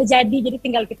yang udah jadi. Jadi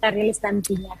tinggal kita rilis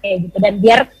nantinya kayak gitu. Dan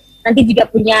biar nanti juga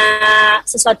punya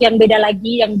sesuatu yang beda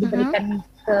lagi yang diberikan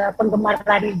ke penggemar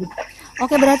Rani gitu.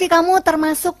 Oke, berarti kamu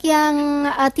termasuk yang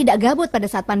tidak gabut pada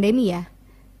saat pandemi ya?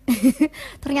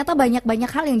 Ternyata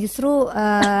banyak hal yang justru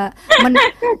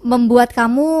membuat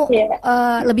kamu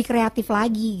lebih kreatif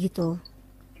lagi gitu.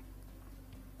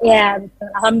 Ya, betul.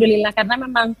 Alhamdulillah karena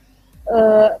memang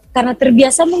karena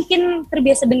terbiasa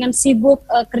dengan sibuk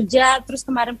kerja, terus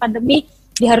kemarin pandemi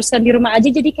diharuskan di rumah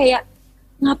aja, jadi kayak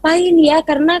ngapain ya,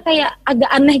 karena kayak agak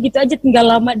aneh gitu aja tinggal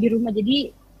lama di rumah.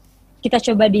 Jadi kita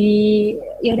coba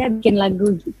bikin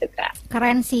lagu gitu Kak.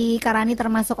 Keren sih, Kak Rani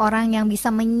termasuk orang yang bisa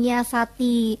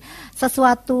menyiasati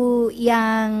sesuatu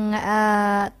yang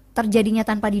terjadinya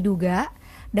tanpa diduga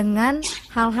dengan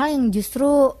hal-hal yang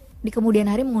justru di kemudian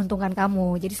hari menguntungkan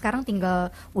kamu. Jadi sekarang tinggal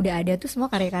udah ada tuh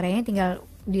semua karya-karyanya, tinggal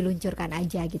diluncurkan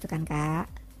aja gitu kan Kak.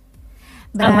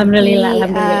 Berarti, Alhamdulillah.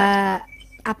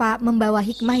 Membawa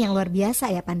hikmah yang luar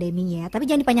biasa ya pandeminya. Tapi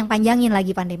jangan dipanjang-panjangin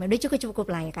lagi pandemi. Udah cukup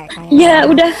lah ya kayak. Iya,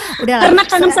 udah karena lah.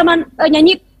 kangen sama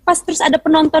nyanyi pas terus ada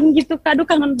penonton gitu Kak. Aduh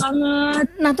kangen banget.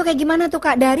 Nah tuh kayak gimana tuh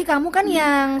Kak? Dari kamu kan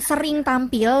yang sering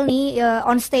tampil nih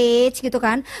on stage gitu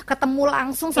kan, ketemu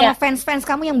langsung sama fans-fans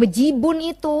kamu yang bejibun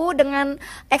itu dengan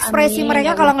ekspresi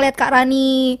mereka kalau ngelihat Kak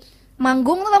Rani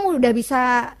manggung tuh kamu udah bisa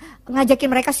ngajakin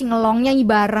mereka singelong nyanyi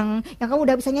bareng, yang kamu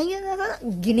udah bisa nyanyi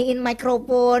giniin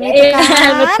mikrofon itu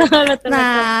kan. Betul.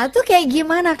 Nah tuh kayak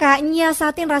gimana Kak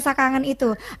nyiasatin rasa kangen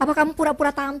itu? Apa kamu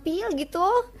pura-pura tampil gitu?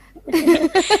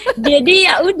 Jadi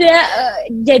ya udah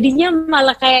jadinya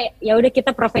malah kayak ya udah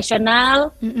kita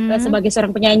profesional sebagai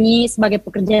seorang penyanyi, sebagai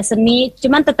pekerja seni,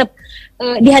 cuman tetap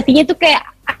di hatinya tuh kayak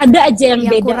ada aja yang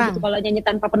beda gitu kalau nyanyi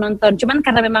tanpa penonton. Cuman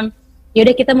karena memang ya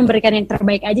udah kita memberikan yang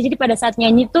terbaik aja. Jadi pada saat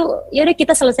nyanyi tuh ya udah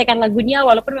kita selesaikan lagunya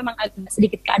walaupun memang agak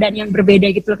sedikit keadaan yang berbeda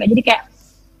gitu loh. Jadi kayak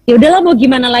ya udahlah mau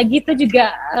gimana lagi, itu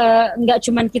juga nggak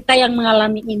cuman kita yang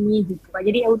mengalami ini gitu.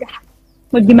 Jadi ya udah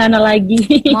mau gimana lagi.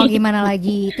 Mau gimana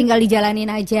lagi, tinggal dijalanin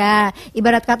aja.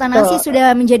 Ibarat kata nasi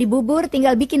sudah menjadi bubur,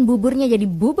 tinggal bikin buburnya jadi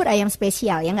bubur ayam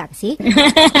spesial, ya nggak sih?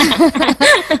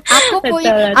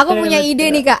 Aku punya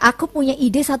ide nih Kak. Aku punya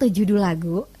ide satu judul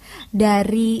lagu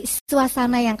dari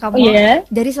suasana yang kamu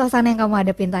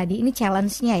hadapin tadi. Ini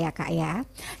challenge-nya ya Kak ya.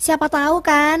 Siapa tahu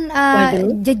kan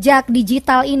jejak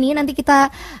digital ini nanti kita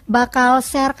bakal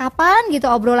share kapan gitu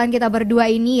obrolan kita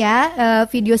berdua ini ya,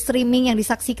 video streaming yang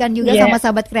disaksikan juga sama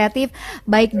sahabat kreatif,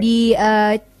 baik di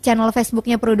channel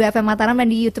Facebooknya Pro2 FM Mataram dan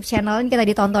di YouTube channel ini kita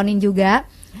ditontonin juga.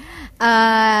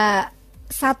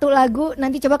 Satu lagu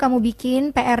nanti coba kamu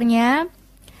bikin PR-nya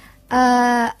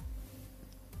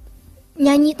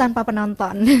nyanyi tanpa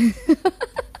penonton.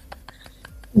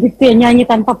 Gitu ya, nyanyi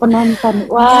tanpa penonton.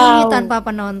 Wow. Nyanyi tanpa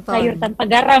penonton. Sayur tanpa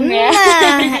garam ya.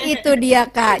 Nah, itu dia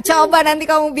Kak. Coba nanti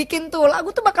kamu bikin tuh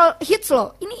lagu tuh bakal hits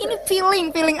loh. Ini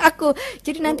feeling aku.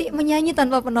 Jadi nanti menyanyi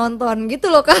tanpa penonton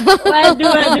gitu loh Kak.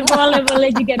 Waduh,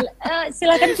 boleh juga.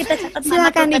 Silakan kita catat.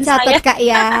 Silakan dicatat Kak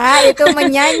ya. Itu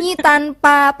menyanyi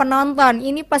tanpa penonton.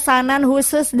 Ini pesanan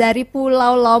khusus dari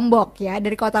Pulau Lombok ya,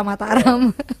 dari Kota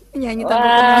Mataram. Menyanyi tanpa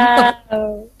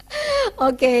penonton.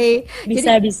 Oke.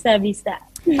 Bisa.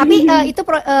 Tapi itu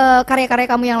karya-karya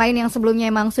kamu yang lain yang sebelumnya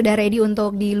emang sudah ready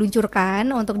untuk diluncurkan,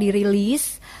 untuk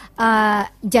dirilis.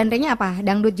 Genre-nya apa?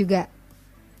 Dangdut juga?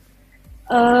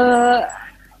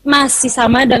 Masih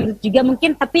sama dangdut juga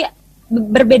mungkin, tapi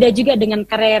berbeda juga dengan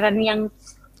karya Rani yang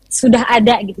sudah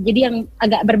ada gitu. Jadi yang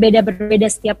agak berbeda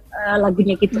setiap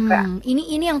lagunya gitu Kak.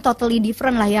 Ini yang totally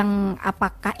different lah, yang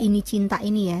apakah ini cinta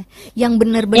ini ya, yang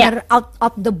benar-benar out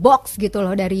of the box gitu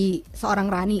loh dari seorang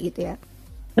Rani gitu ya.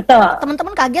 Betul.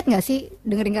 Teman-teman kaget nggak sih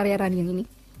dengerin karya Rani yang ini?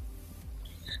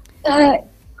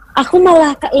 Aku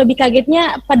malah lebih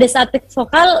kagetnya pada saat take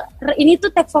vokal. Ini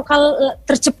tuh take vokal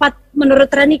tercepat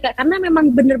menurut Rani Kak, karena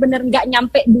memang benar-benar nggak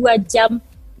nyampe 2 jam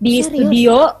di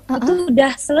studio itu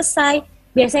udah selesai.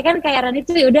 Biasanya kan kayak Rani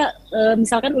tuh ya udah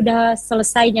misalkan udah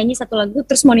selesai nyanyi satu lagu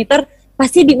terus monitor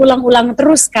pasti diulang-ulang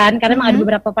terus kan, karena memang ada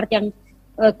beberapa part yang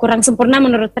kurang sempurna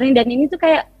menurut Rani, dan ini tuh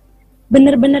kayak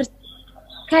bener-bener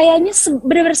kayaknya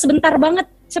bener-bener sebentar banget,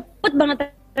 cepet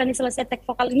banget Rani selesai take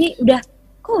vokal ini udah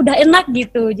enak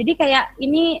gitu. Jadi kayak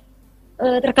ini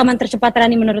rekaman tercepat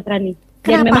Rani menurut Rani.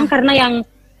 Dan memang karena yang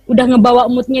udah ngebawa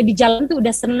moodnya di jalan tuh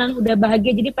udah senang, udah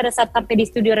bahagia. Jadi pada saat sampai di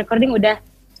studio recording udah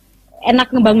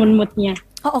enak ngebangun moodnya.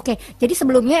 Oh oke. Jadi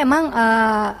sebelumnya emang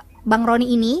Bang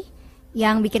Roni ini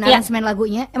yang bikin aransemen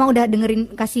lagunya emang udah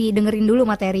kasih dengerin dulu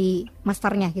materi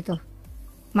masternya gitu.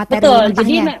 Materi betul.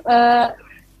 mentahnya. Jadi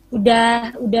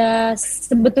udah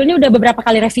sebetulnya udah beberapa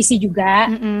kali revisi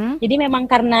juga. Jadi memang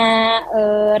karena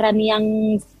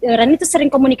Rani tuh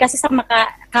sering komunikasi sama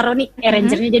Kak Roni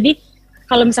arrangernya. Jadi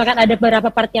kalau misalkan ada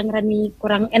beberapa part yang Rani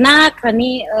kurang enak,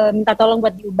 Rani minta tolong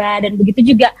buat diubah, dan begitu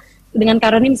juga dengan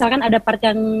Kak Roni. Misalkan ada part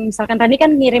yang misalkan Rani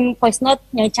kan ngirim voice note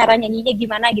cara nyanyinya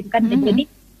gimana gitu kan. Jadi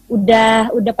udah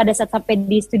pada saat sampai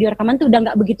di studio rekaman tuh udah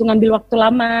nggak begitu ngambil waktu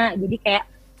lama. Jadi kayak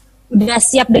udah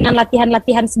siap dengan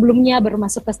latihan-latihan sebelumnya baru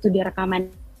masuk ke studio rekaman.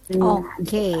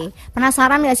 Oke.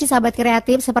 Penasaran gak sih sahabat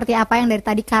kreatif seperti apa yang dari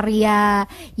tadi karya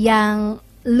yang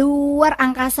luar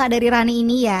angkasa dari Rani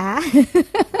ini ya?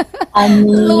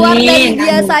 Amin. Luar dari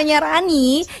biasanya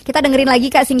Rani. Kita dengerin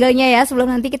lagi Kak singlenya ya. Sebelum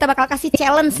nanti kita bakal kasih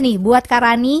challenge nih buat Kak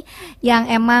Rani yang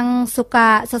emang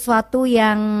suka sesuatu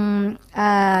yang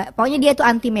pokoknya dia tuh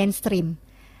anti mainstream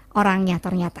orangnya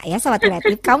ternyata ya sahabat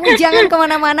kreatif. Kamu jangan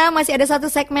kemana-mana, masih ada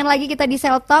satu segmen lagi kita di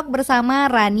CelebTalk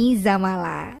bersama Rani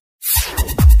Zamala.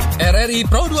 RRI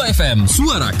Pro2 FM,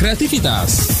 suara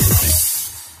kreativitas.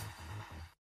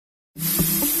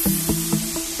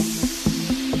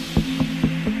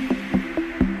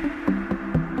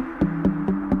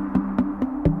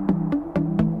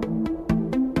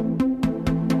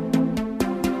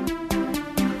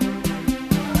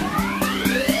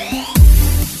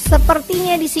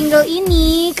 Sepertinya di single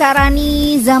ini Kak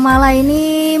Rani Zamala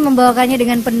ini membawakannya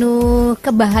dengan penuh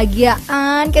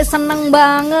kebahagiaan, kayak seneng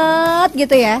banget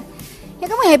gitu ya. Ya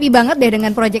kamu happy banget deh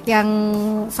dengan project yang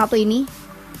satu ini.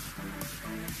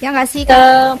 Ya nggak sih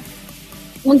Kak?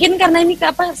 Mungkin karena ini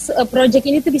project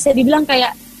ini tuh bisa dibilang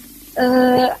kayak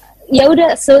ya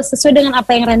udah sesuai dengan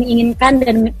apa yang Rani inginkan,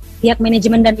 dan pihak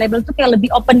manajemen dan label tuh kayak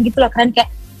lebih open gitu loh kan,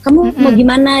 kayak kamu mau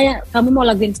gimana, kamu mau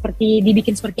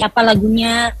dibikin seperti apa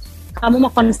lagunya, kamu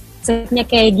mau konsepnya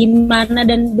kayak gimana,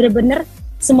 dan bener-bener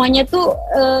semuanya tuh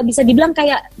bisa dibilang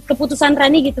kayak keputusan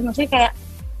Rani gitu. Maksudnya kayak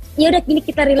ya udah ini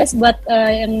kita rilis buat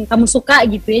yang kamu suka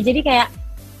gitu ya. Jadi kayak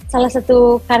salah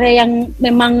satu karya yang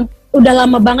memang udah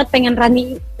lama banget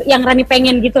Rani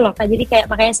pengen gitu loh Kak. Jadi kayak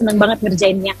makanya seneng banget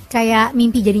ngerjainnya. Kayak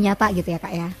mimpi jadi nyata gitu ya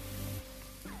Kak ya.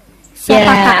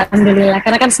 Ya, alhamdulillah.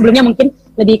 Karena kan sebelumnya mungkin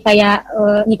lebih kayak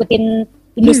ngikutin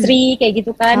industri kayak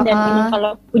gitu kan. Dan memang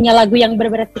kalau punya lagu yang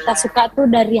benar-benar kita suka tuh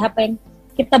dari apa yang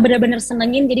kita benar-benar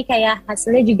senengin, jadi kayak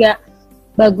hasilnya juga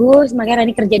bagus. Makanya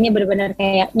Rani kerjanya benar-benar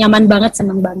kayak nyaman banget,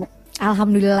 seneng banget.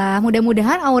 Alhamdulillah,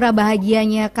 mudah-mudahan aura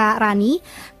bahagianya Kak Rani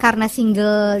karena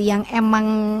single yang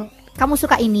emang kamu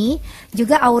suka ini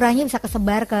juga auranya bisa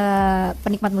kesebar ke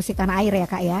penikmat musik tanah air ya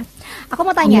Kak ya. Aku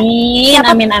mau tanya,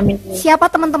 Amin. Siapa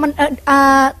teman-teman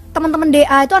teman-teman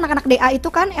DA itu, anak-anak DA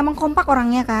itu kan emang kompak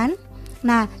orangnya kan?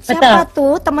 Nah, siapa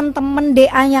tuh teman-teman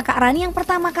DA-nya Kak Rani yang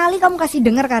pertama kali kamu kasih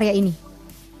dengar karya ini?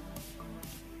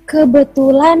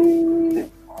 Kebetulan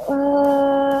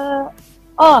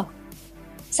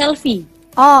Selfie.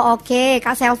 Oh oke,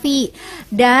 Kak Selfie.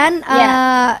 Dan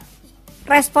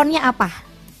responnya apa?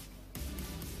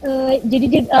 Jadi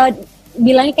dia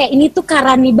bilangnya kayak ini tuh Kak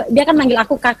Rani, dia kan manggil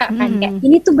aku kakak kan, kayak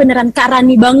ini tuh beneran Kak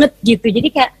Rani banget gitu.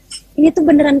 Jadi kayak ini tuh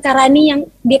beneran Kak Rani yang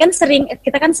dia kan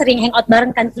kita kan sering hangout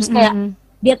bareng kan, terus kayak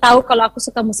dia tahu kalau aku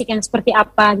suka musik yang seperti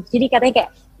apa gitu. Jadi katanya kayak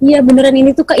iya beneran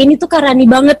ini tuh Kak Rani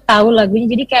banget tahu lagunya.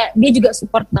 Jadi kayak dia juga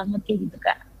support banget kayak gitu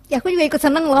Kak. Ya aku juga ikut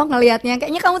seneng loh ngelihatnya.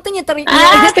 Kayaknya kamu tuh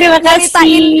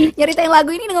nyeritain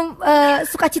lagu ini dengan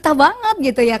sukacita banget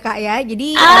gitu ya Kak ya.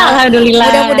 Jadi Alhamdulillah.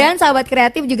 Mudah-mudahan sahabat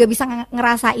kreatif juga bisa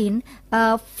ngerasain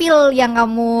feel yang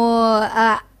kamu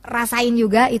rasain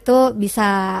juga itu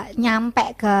bisa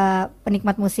nyampe ke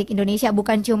penikmat musik Indonesia,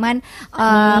 bukan cuman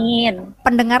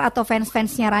pendengar atau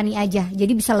fans-fansnya Rani aja.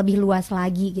 Jadi bisa lebih luas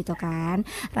lagi gitu kan.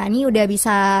 Rani udah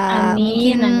bisa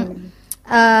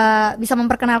bisa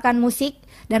memperkenalkan musik,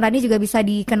 dan Rani juga bisa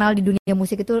dikenal di dunia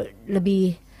musik itu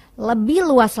lebih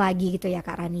luas lagi gitu ya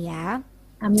Kak Rani ya.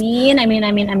 Amin.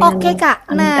 Oke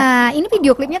Kak, nah ini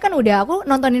video klipnya kan udah, aku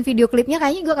nontonin video klipnya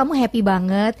kayaknya juga kamu happy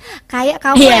banget. Kayak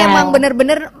kamu emang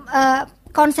bener-bener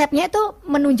konsepnya itu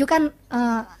menunjukkan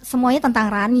semuanya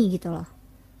tentang Rani gitu loh.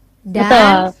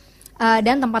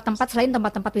 Dan tempat-tempat selain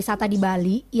tempat-tempat wisata di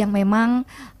Bali yang memang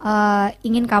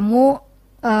ingin kamu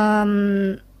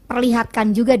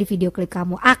perlihatkan juga di video klip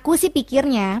kamu. Aku sih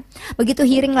pikirnya begitu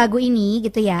hearing lagu ini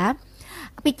gitu ya,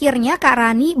 pikirnya Kak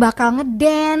Rani bakal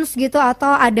ngedance gitu,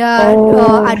 atau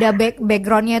ada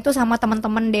backgroundnya itu sama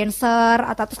teman-teman dancer,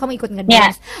 atau terus kamu ikut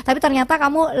ngedance. Tapi ternyata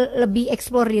kamu lebih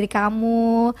explore diri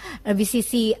kamu, lebih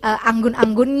sisi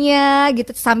anggun-anggunnya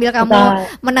gitu, sambil kamu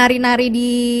menari-nari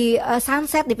di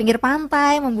sunset di pinggir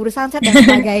pantai, memburu sunset dan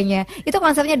sebagainya. Itu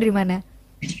konsepnya dari mana?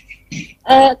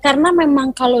 Karena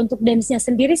memang kalau untuk dance-nya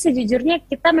sendiri sejujurnya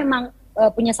kita memang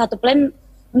punya satu plan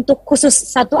untuk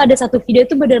khusus ada satu video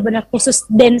itu benar-benar khusus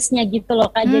dance-nya gitu loh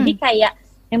Kak. Jadi kayak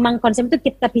memang konsep itu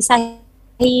kita pisahin.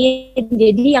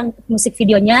 Jadi yang musik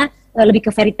videonya lebih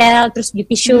ke fairy tale, terus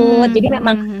beauty shoot. Jadi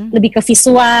memang lebih ke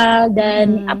visual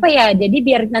dan jadi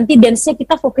biar nanti dance-nya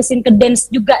kita fokusin ke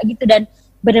dance juga gitu, dan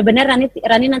benar-benar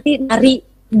Rani nanti nari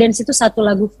dance itu satu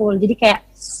lagu full. Jadi kayak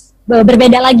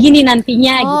berbeda lagi nih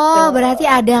nantinya gitu. Oh, berarti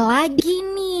ada lagi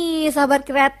nih sahabat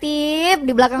kreatif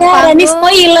di belakang panggung. Ini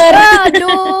spoiler.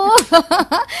 Aduh.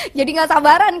 Jadi nggak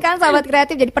sabaran kan sahabat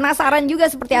kreatif, jadi penasaran juga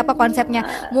seperti apa konsepnya.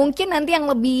 Mungkin nanti yang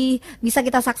lebih bisa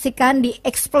kita saksikan di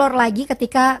explore lagi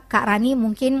ketika Kak Rani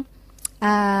mungkin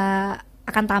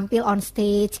akan tampil on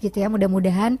stage gitu ya.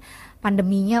 Mudah-mudahan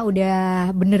pandeminya udah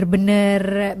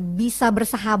bener-bener bisa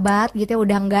bersahabat gitu ya,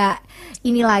 udah nggak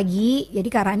ini lagi. Jadi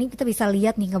Kak Rani kita bisa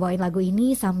lihat nih ngebawain lagu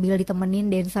ini sambil ditemenin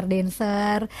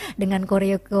dancer-dancer dengan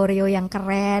koreo-koreo yang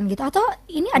keren gitu. Atau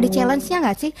ini ada challenge-nya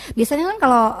nggak sih? Biasanya kan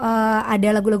kalau ada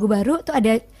lagu-lagu baru tuh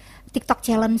ada TikTok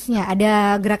challenge-nya,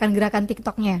 ada gerakan-gerakan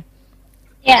TikTok-nya.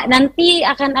 Ya, nanti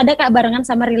akan ada Kak barengan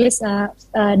sama rilis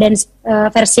dance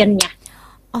versionnya.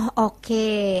 Oh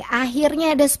oke.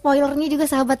 Akhirnya ada spoilernya juga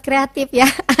sahabat kreatif ya.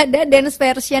 Ada dance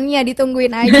versionnya, ditungguin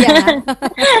aja.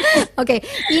 Oke,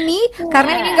 ini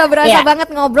karena ini gak berasa banget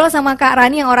ngobrol sama Kak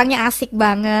Rani yang orangnya asik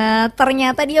banget.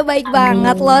 Ternyata dia baik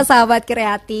banget loh sahabat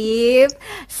kreatif.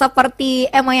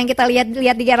 Seperti emang yang kita lihat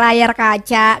di layar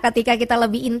kaca. Ketika kita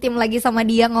lebih intim lagi sama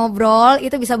dia ngobrol,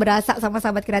 itu bisa berasa sama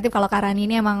sahabat kreatif kalau Kak Rani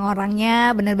ini emang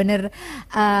orangnya bener-bener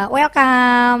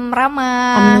welcome,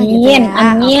 ramah. Amin, gitu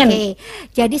ya. amin. Oke.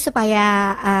 Jadi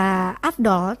supaya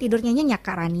afdol tidurnya nyenyak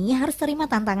Kak Rani harus terima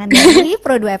tantangan dari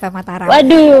Pro 2 FM Mataram.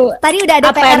 Waduh. Tadi udah ada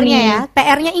apa PR-nya nih? ya.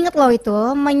 PR-nya inget loh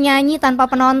itu, menyanyi tanpa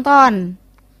penonton.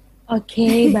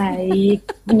 Oke, baik.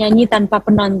 Menyanyi tanpa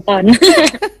penonton.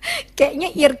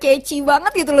 Kayaknya ear catchy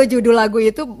banget gitu loh judul lagu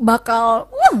itu, bakal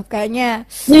kayaknya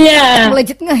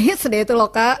melejit ngehits deh itu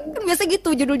loh Kak. Kan biasa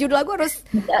gitu judul-judul lagu harus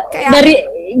kayak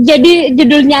jadi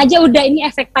judulnya aja udah ini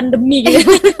efek pandemi gitu.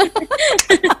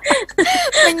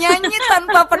 Menyanyi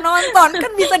tanpa penonton,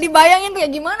 kan bisa dibayangin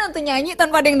kayak gimana tuh nyanyi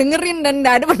tanpa ada yang dengerin dan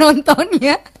gak ada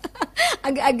penontonnya.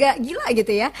 Agak-agak gila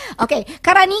gitu ya. Oke,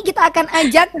 Kak Rani kita akan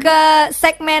ajak ke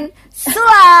segmen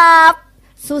sulap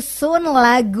susun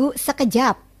lagu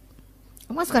sekejap.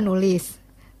 Kamu suka nulis?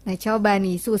 Nah coba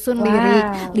nih susun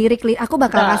lirik. Aku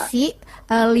bakal kasih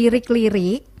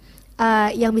lirik-lirik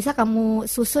yang bisa kamu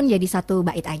susun jadi satu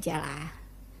bait aja lah.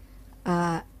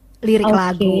 Lirik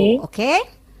lagu, oke?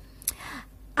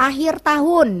 Akhir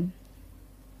tahun,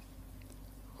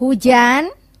 hujan,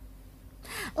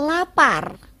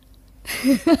 lapar.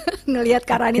 Ngelihat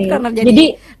Kak Rani itu karena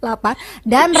jadi lapar.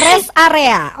 Dan rest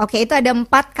area. Oke, itu ada 4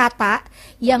 kata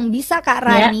yang bisa Kak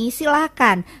Rani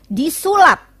silakan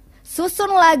disulap.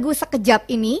 Susun lagu sekejap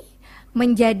ini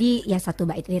menjadi ya satu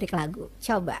bait lirik lagu.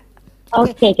 Coba.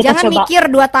 Oke, kita jangan coba. Mikir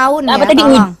 2 tahun apa ya, tadi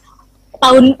tolong.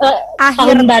 Tahun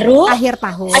baru, akhir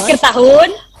tahun,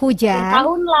 hujan,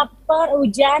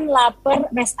 hujan, lapar,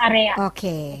 rest area.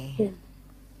 Oke.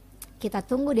 Kita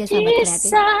tunggu dia sahabat Di kreatif.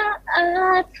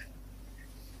 saat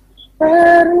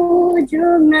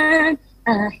perujungan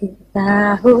akhir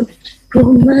tahun, ku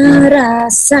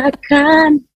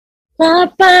merasakan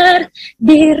lapar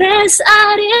di rest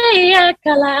area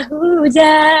kala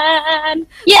hujan.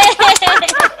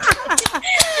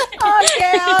 Oke.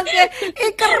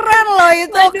 Keren loh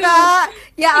itu. Aduh, Kak.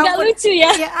 Ya agak ampun. Lucu ya.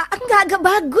 Agak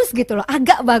bagus gitu loh.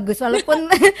 Agak bagus walaupun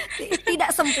tidak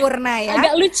sempurna ya.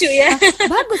 Agak lucu ya.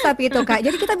 Bagus tapi itu Kak.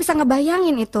 Jadi kita bisa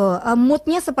ngebayangin itu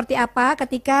moodnya seperti apa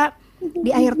ketika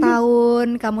di akhir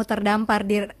tahun kamu terdampar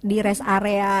di rest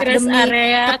area demi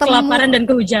ketemu kelaparan dan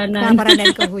kehujanan.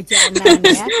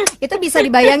 Ya. Itu bisa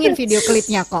dibayangin video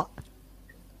klipnya kok.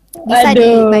 Bisa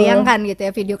dibayangkan gitu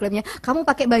ya video klipnya. Kamu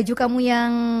pakai baju kamu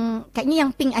yang kayaknya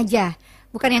yang pink aja,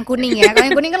 bukan yang kuning ya. Kalau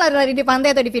yang kuning kan lari-lari di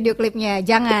pantai atau di video klipnya.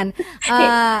 Jangan.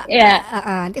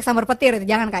 Nanti sambar petir itu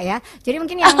jangan Kak ya. Jadi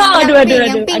mungkin yang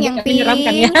pink,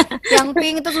 yang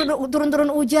pink itu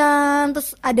turun-turun hujan,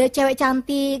 terus ada cewek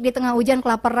cantik di tengah hujan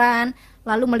kelaparan,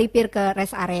 lalu melipir ke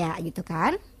rest area gitu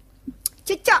kan.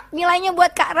 Cocok, nilainya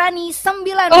buat Kak Rani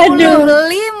 95.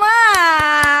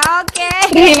 Oke.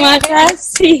 Terima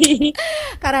kasih.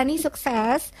 Kak Rani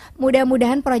sukses.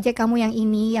 Mudah-mudahan proyek kamu yang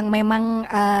ini yang memang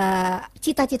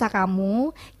cita-cita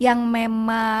kamu, yang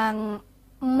memang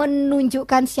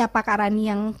menunjukkan siapa Kak Rani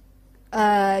yang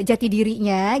jati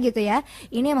dirinya gitu ya.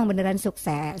 Ini emang beneran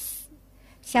sukses.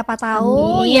 Siapa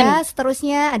tahu ya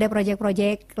seterusnya ada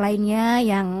proyek-proyek lainnya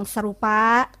yang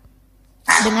serupa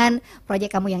dengan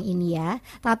proyek kamu yang ini ya.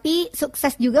 Tapi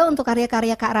sukses juga untuk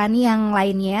karya-karya Kak Rani yang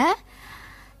lainnya.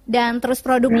 Dan terus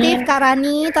produktif Kak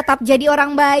Rani, tetap jadi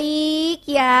orang baik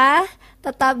ya.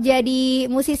 Tetap jadi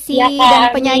musisi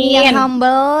dan penyanyi yang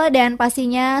humble. Dan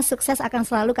pastinya sukses akan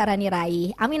selalu Kak Rani raih.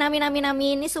 Amin.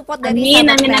 Ini support dari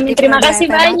Sahabat Kreatif. Terima kasih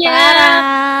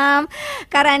banyak.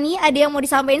 Kak Rani, ada yang mau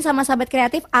disampaikan sama Sahabat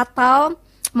Kreatif atau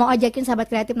mau ajakin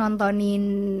Sahabat Kreatif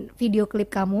nontonin video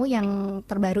klip kamu yang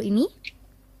terbaru ini?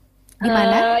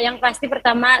 Gimana? Yang pasti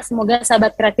pertama semoga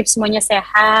Sahabat Kreatif semuanya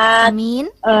sehat. Amin.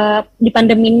 Di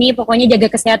pandemi ini pokoknya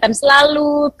jaga kesehatan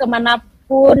selalu,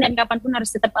 kemanapun dan kapanpun harus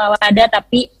tetap waspada,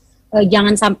 tapi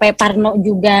jangan sampai parno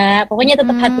juga. Pokoknya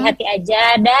tetap hati-hati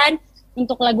aja. Dan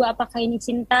untuk lagu Apakah Ini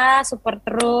Cinta, support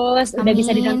terus. Amin. Udah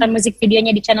bisa ditonton musik videonya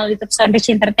di channel YouTube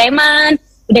Soundrich Entertainment.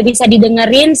 Udah bisa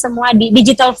didengerin semua di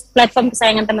digital platform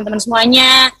kesayangan teman-teman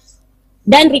semuanya.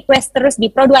 Dan request terus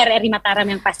di Pro 2 RRI Mataram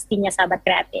yang pastinya Sahabat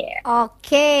Kreatif.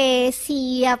 Oke,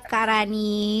 siap Kak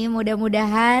Rani.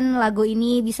 Mudah-mudahan lagu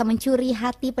ini bisa mencuri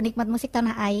hati penikmat musik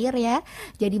tanah air ya.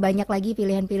 Jadi banyak lagi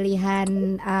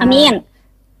pilihan-pilihan Amin.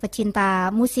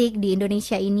 Pecinta musik di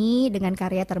Indonesia ini dengan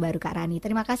karya terbaru Kak Rani.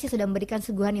 Terima kasih sudah memberikan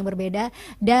suguhan yang berbeda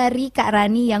dari Kak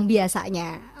Rani yang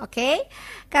biasanya. Oke,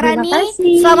 Kak Rani,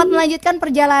 selamat melanjutkan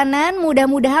perjalanan.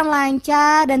 Mudah-mudahan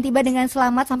lancar dan tiba dengan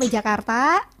selamat sampai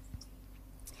Jakarta.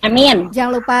 Amin.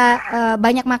 Jangan lupa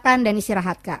banyak makan dan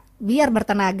istirahat Kak, biar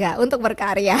bertenaga untuk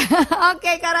berkarya.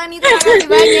 Oke Kak Rani, terima kasih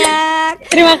banyak.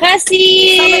 Terima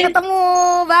kasih. Sampai ketemu,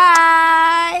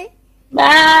 bye.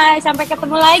 Bye, sampai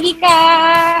ketemu lagi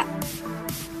Kak.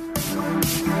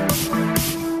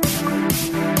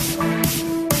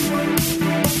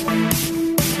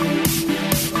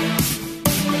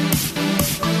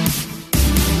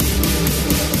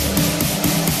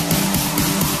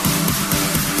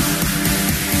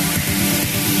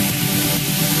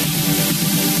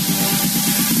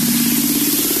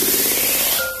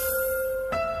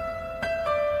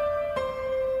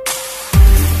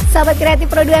 Sahabat Kreatif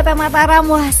Pro 2 FM Mataram,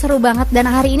 wah seru banget. Dan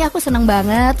hari ini aku seneng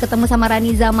banget ketemu sama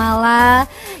Rani Zamala,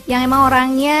 yang emang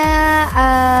orangnya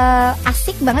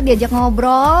asik banget diajak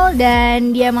ngobrol.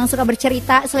 Dan dia emang suka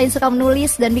bercerita, selain suka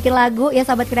menulis dan bikin lagu ya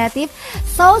Sahabat Kreatif.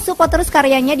 So support terus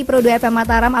karyanya di Pro 2 FM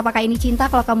Mataram. Apakah Ini Cinta,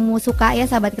 kalau kamu suka ya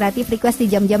Sahabat Kreatif, request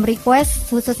di jam-jam request,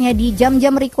 khususnya di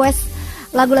jam-jam request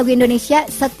lagu-lagu Indonesia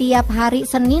setiap hari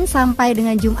Senin sampai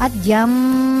dengan Jumat jam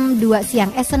 2 siang.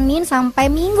 Senin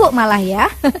sampai Minggu malah ya.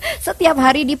 Setiap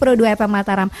hari di Pro 2 FM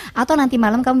Mataram. Atau nanti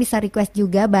malam kamu bisa request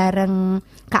juga bareng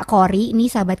Kak Kori,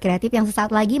 nih sahabat kreatif yang sesaat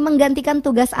lagi menggantikan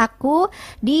tugas aku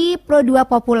di Pro 2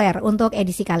 Populer untuk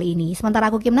edisi kali ini.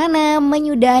 Sementara aku Kim Nana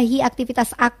menyudahi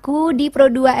aktivitas aku di Pro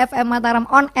 2 FM Mataram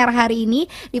On Air hari ini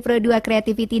di Pro 2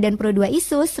 Creativity dan Pro 2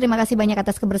 Isus. Terima kasih banyak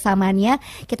atas kebersamaannya.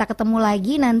 Kita ketemu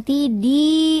lagi nanti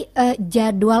di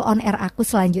jadwal on air aku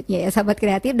selanjutnya ya sahabat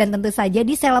kreatif, dan tentu saja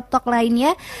di CelebTalk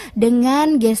lainnya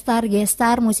dengan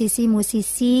gestar-gestar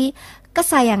musisi-musisi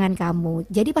kesayangan kamu.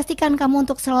 Jadi pastikan kamu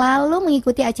untuk selalu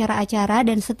mengikuti acara-acara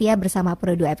dan setia bersama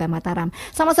Pro 2 FM Mataram.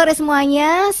 Selamat sore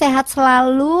semuanya, sehat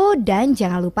selalu dan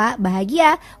jangan lupa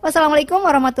bahagia. Wassalamualaikum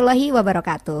warahmatullahi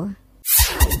wabarakatuh.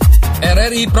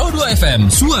 RRI Pro 2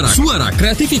 FM, suara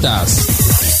kreativitas.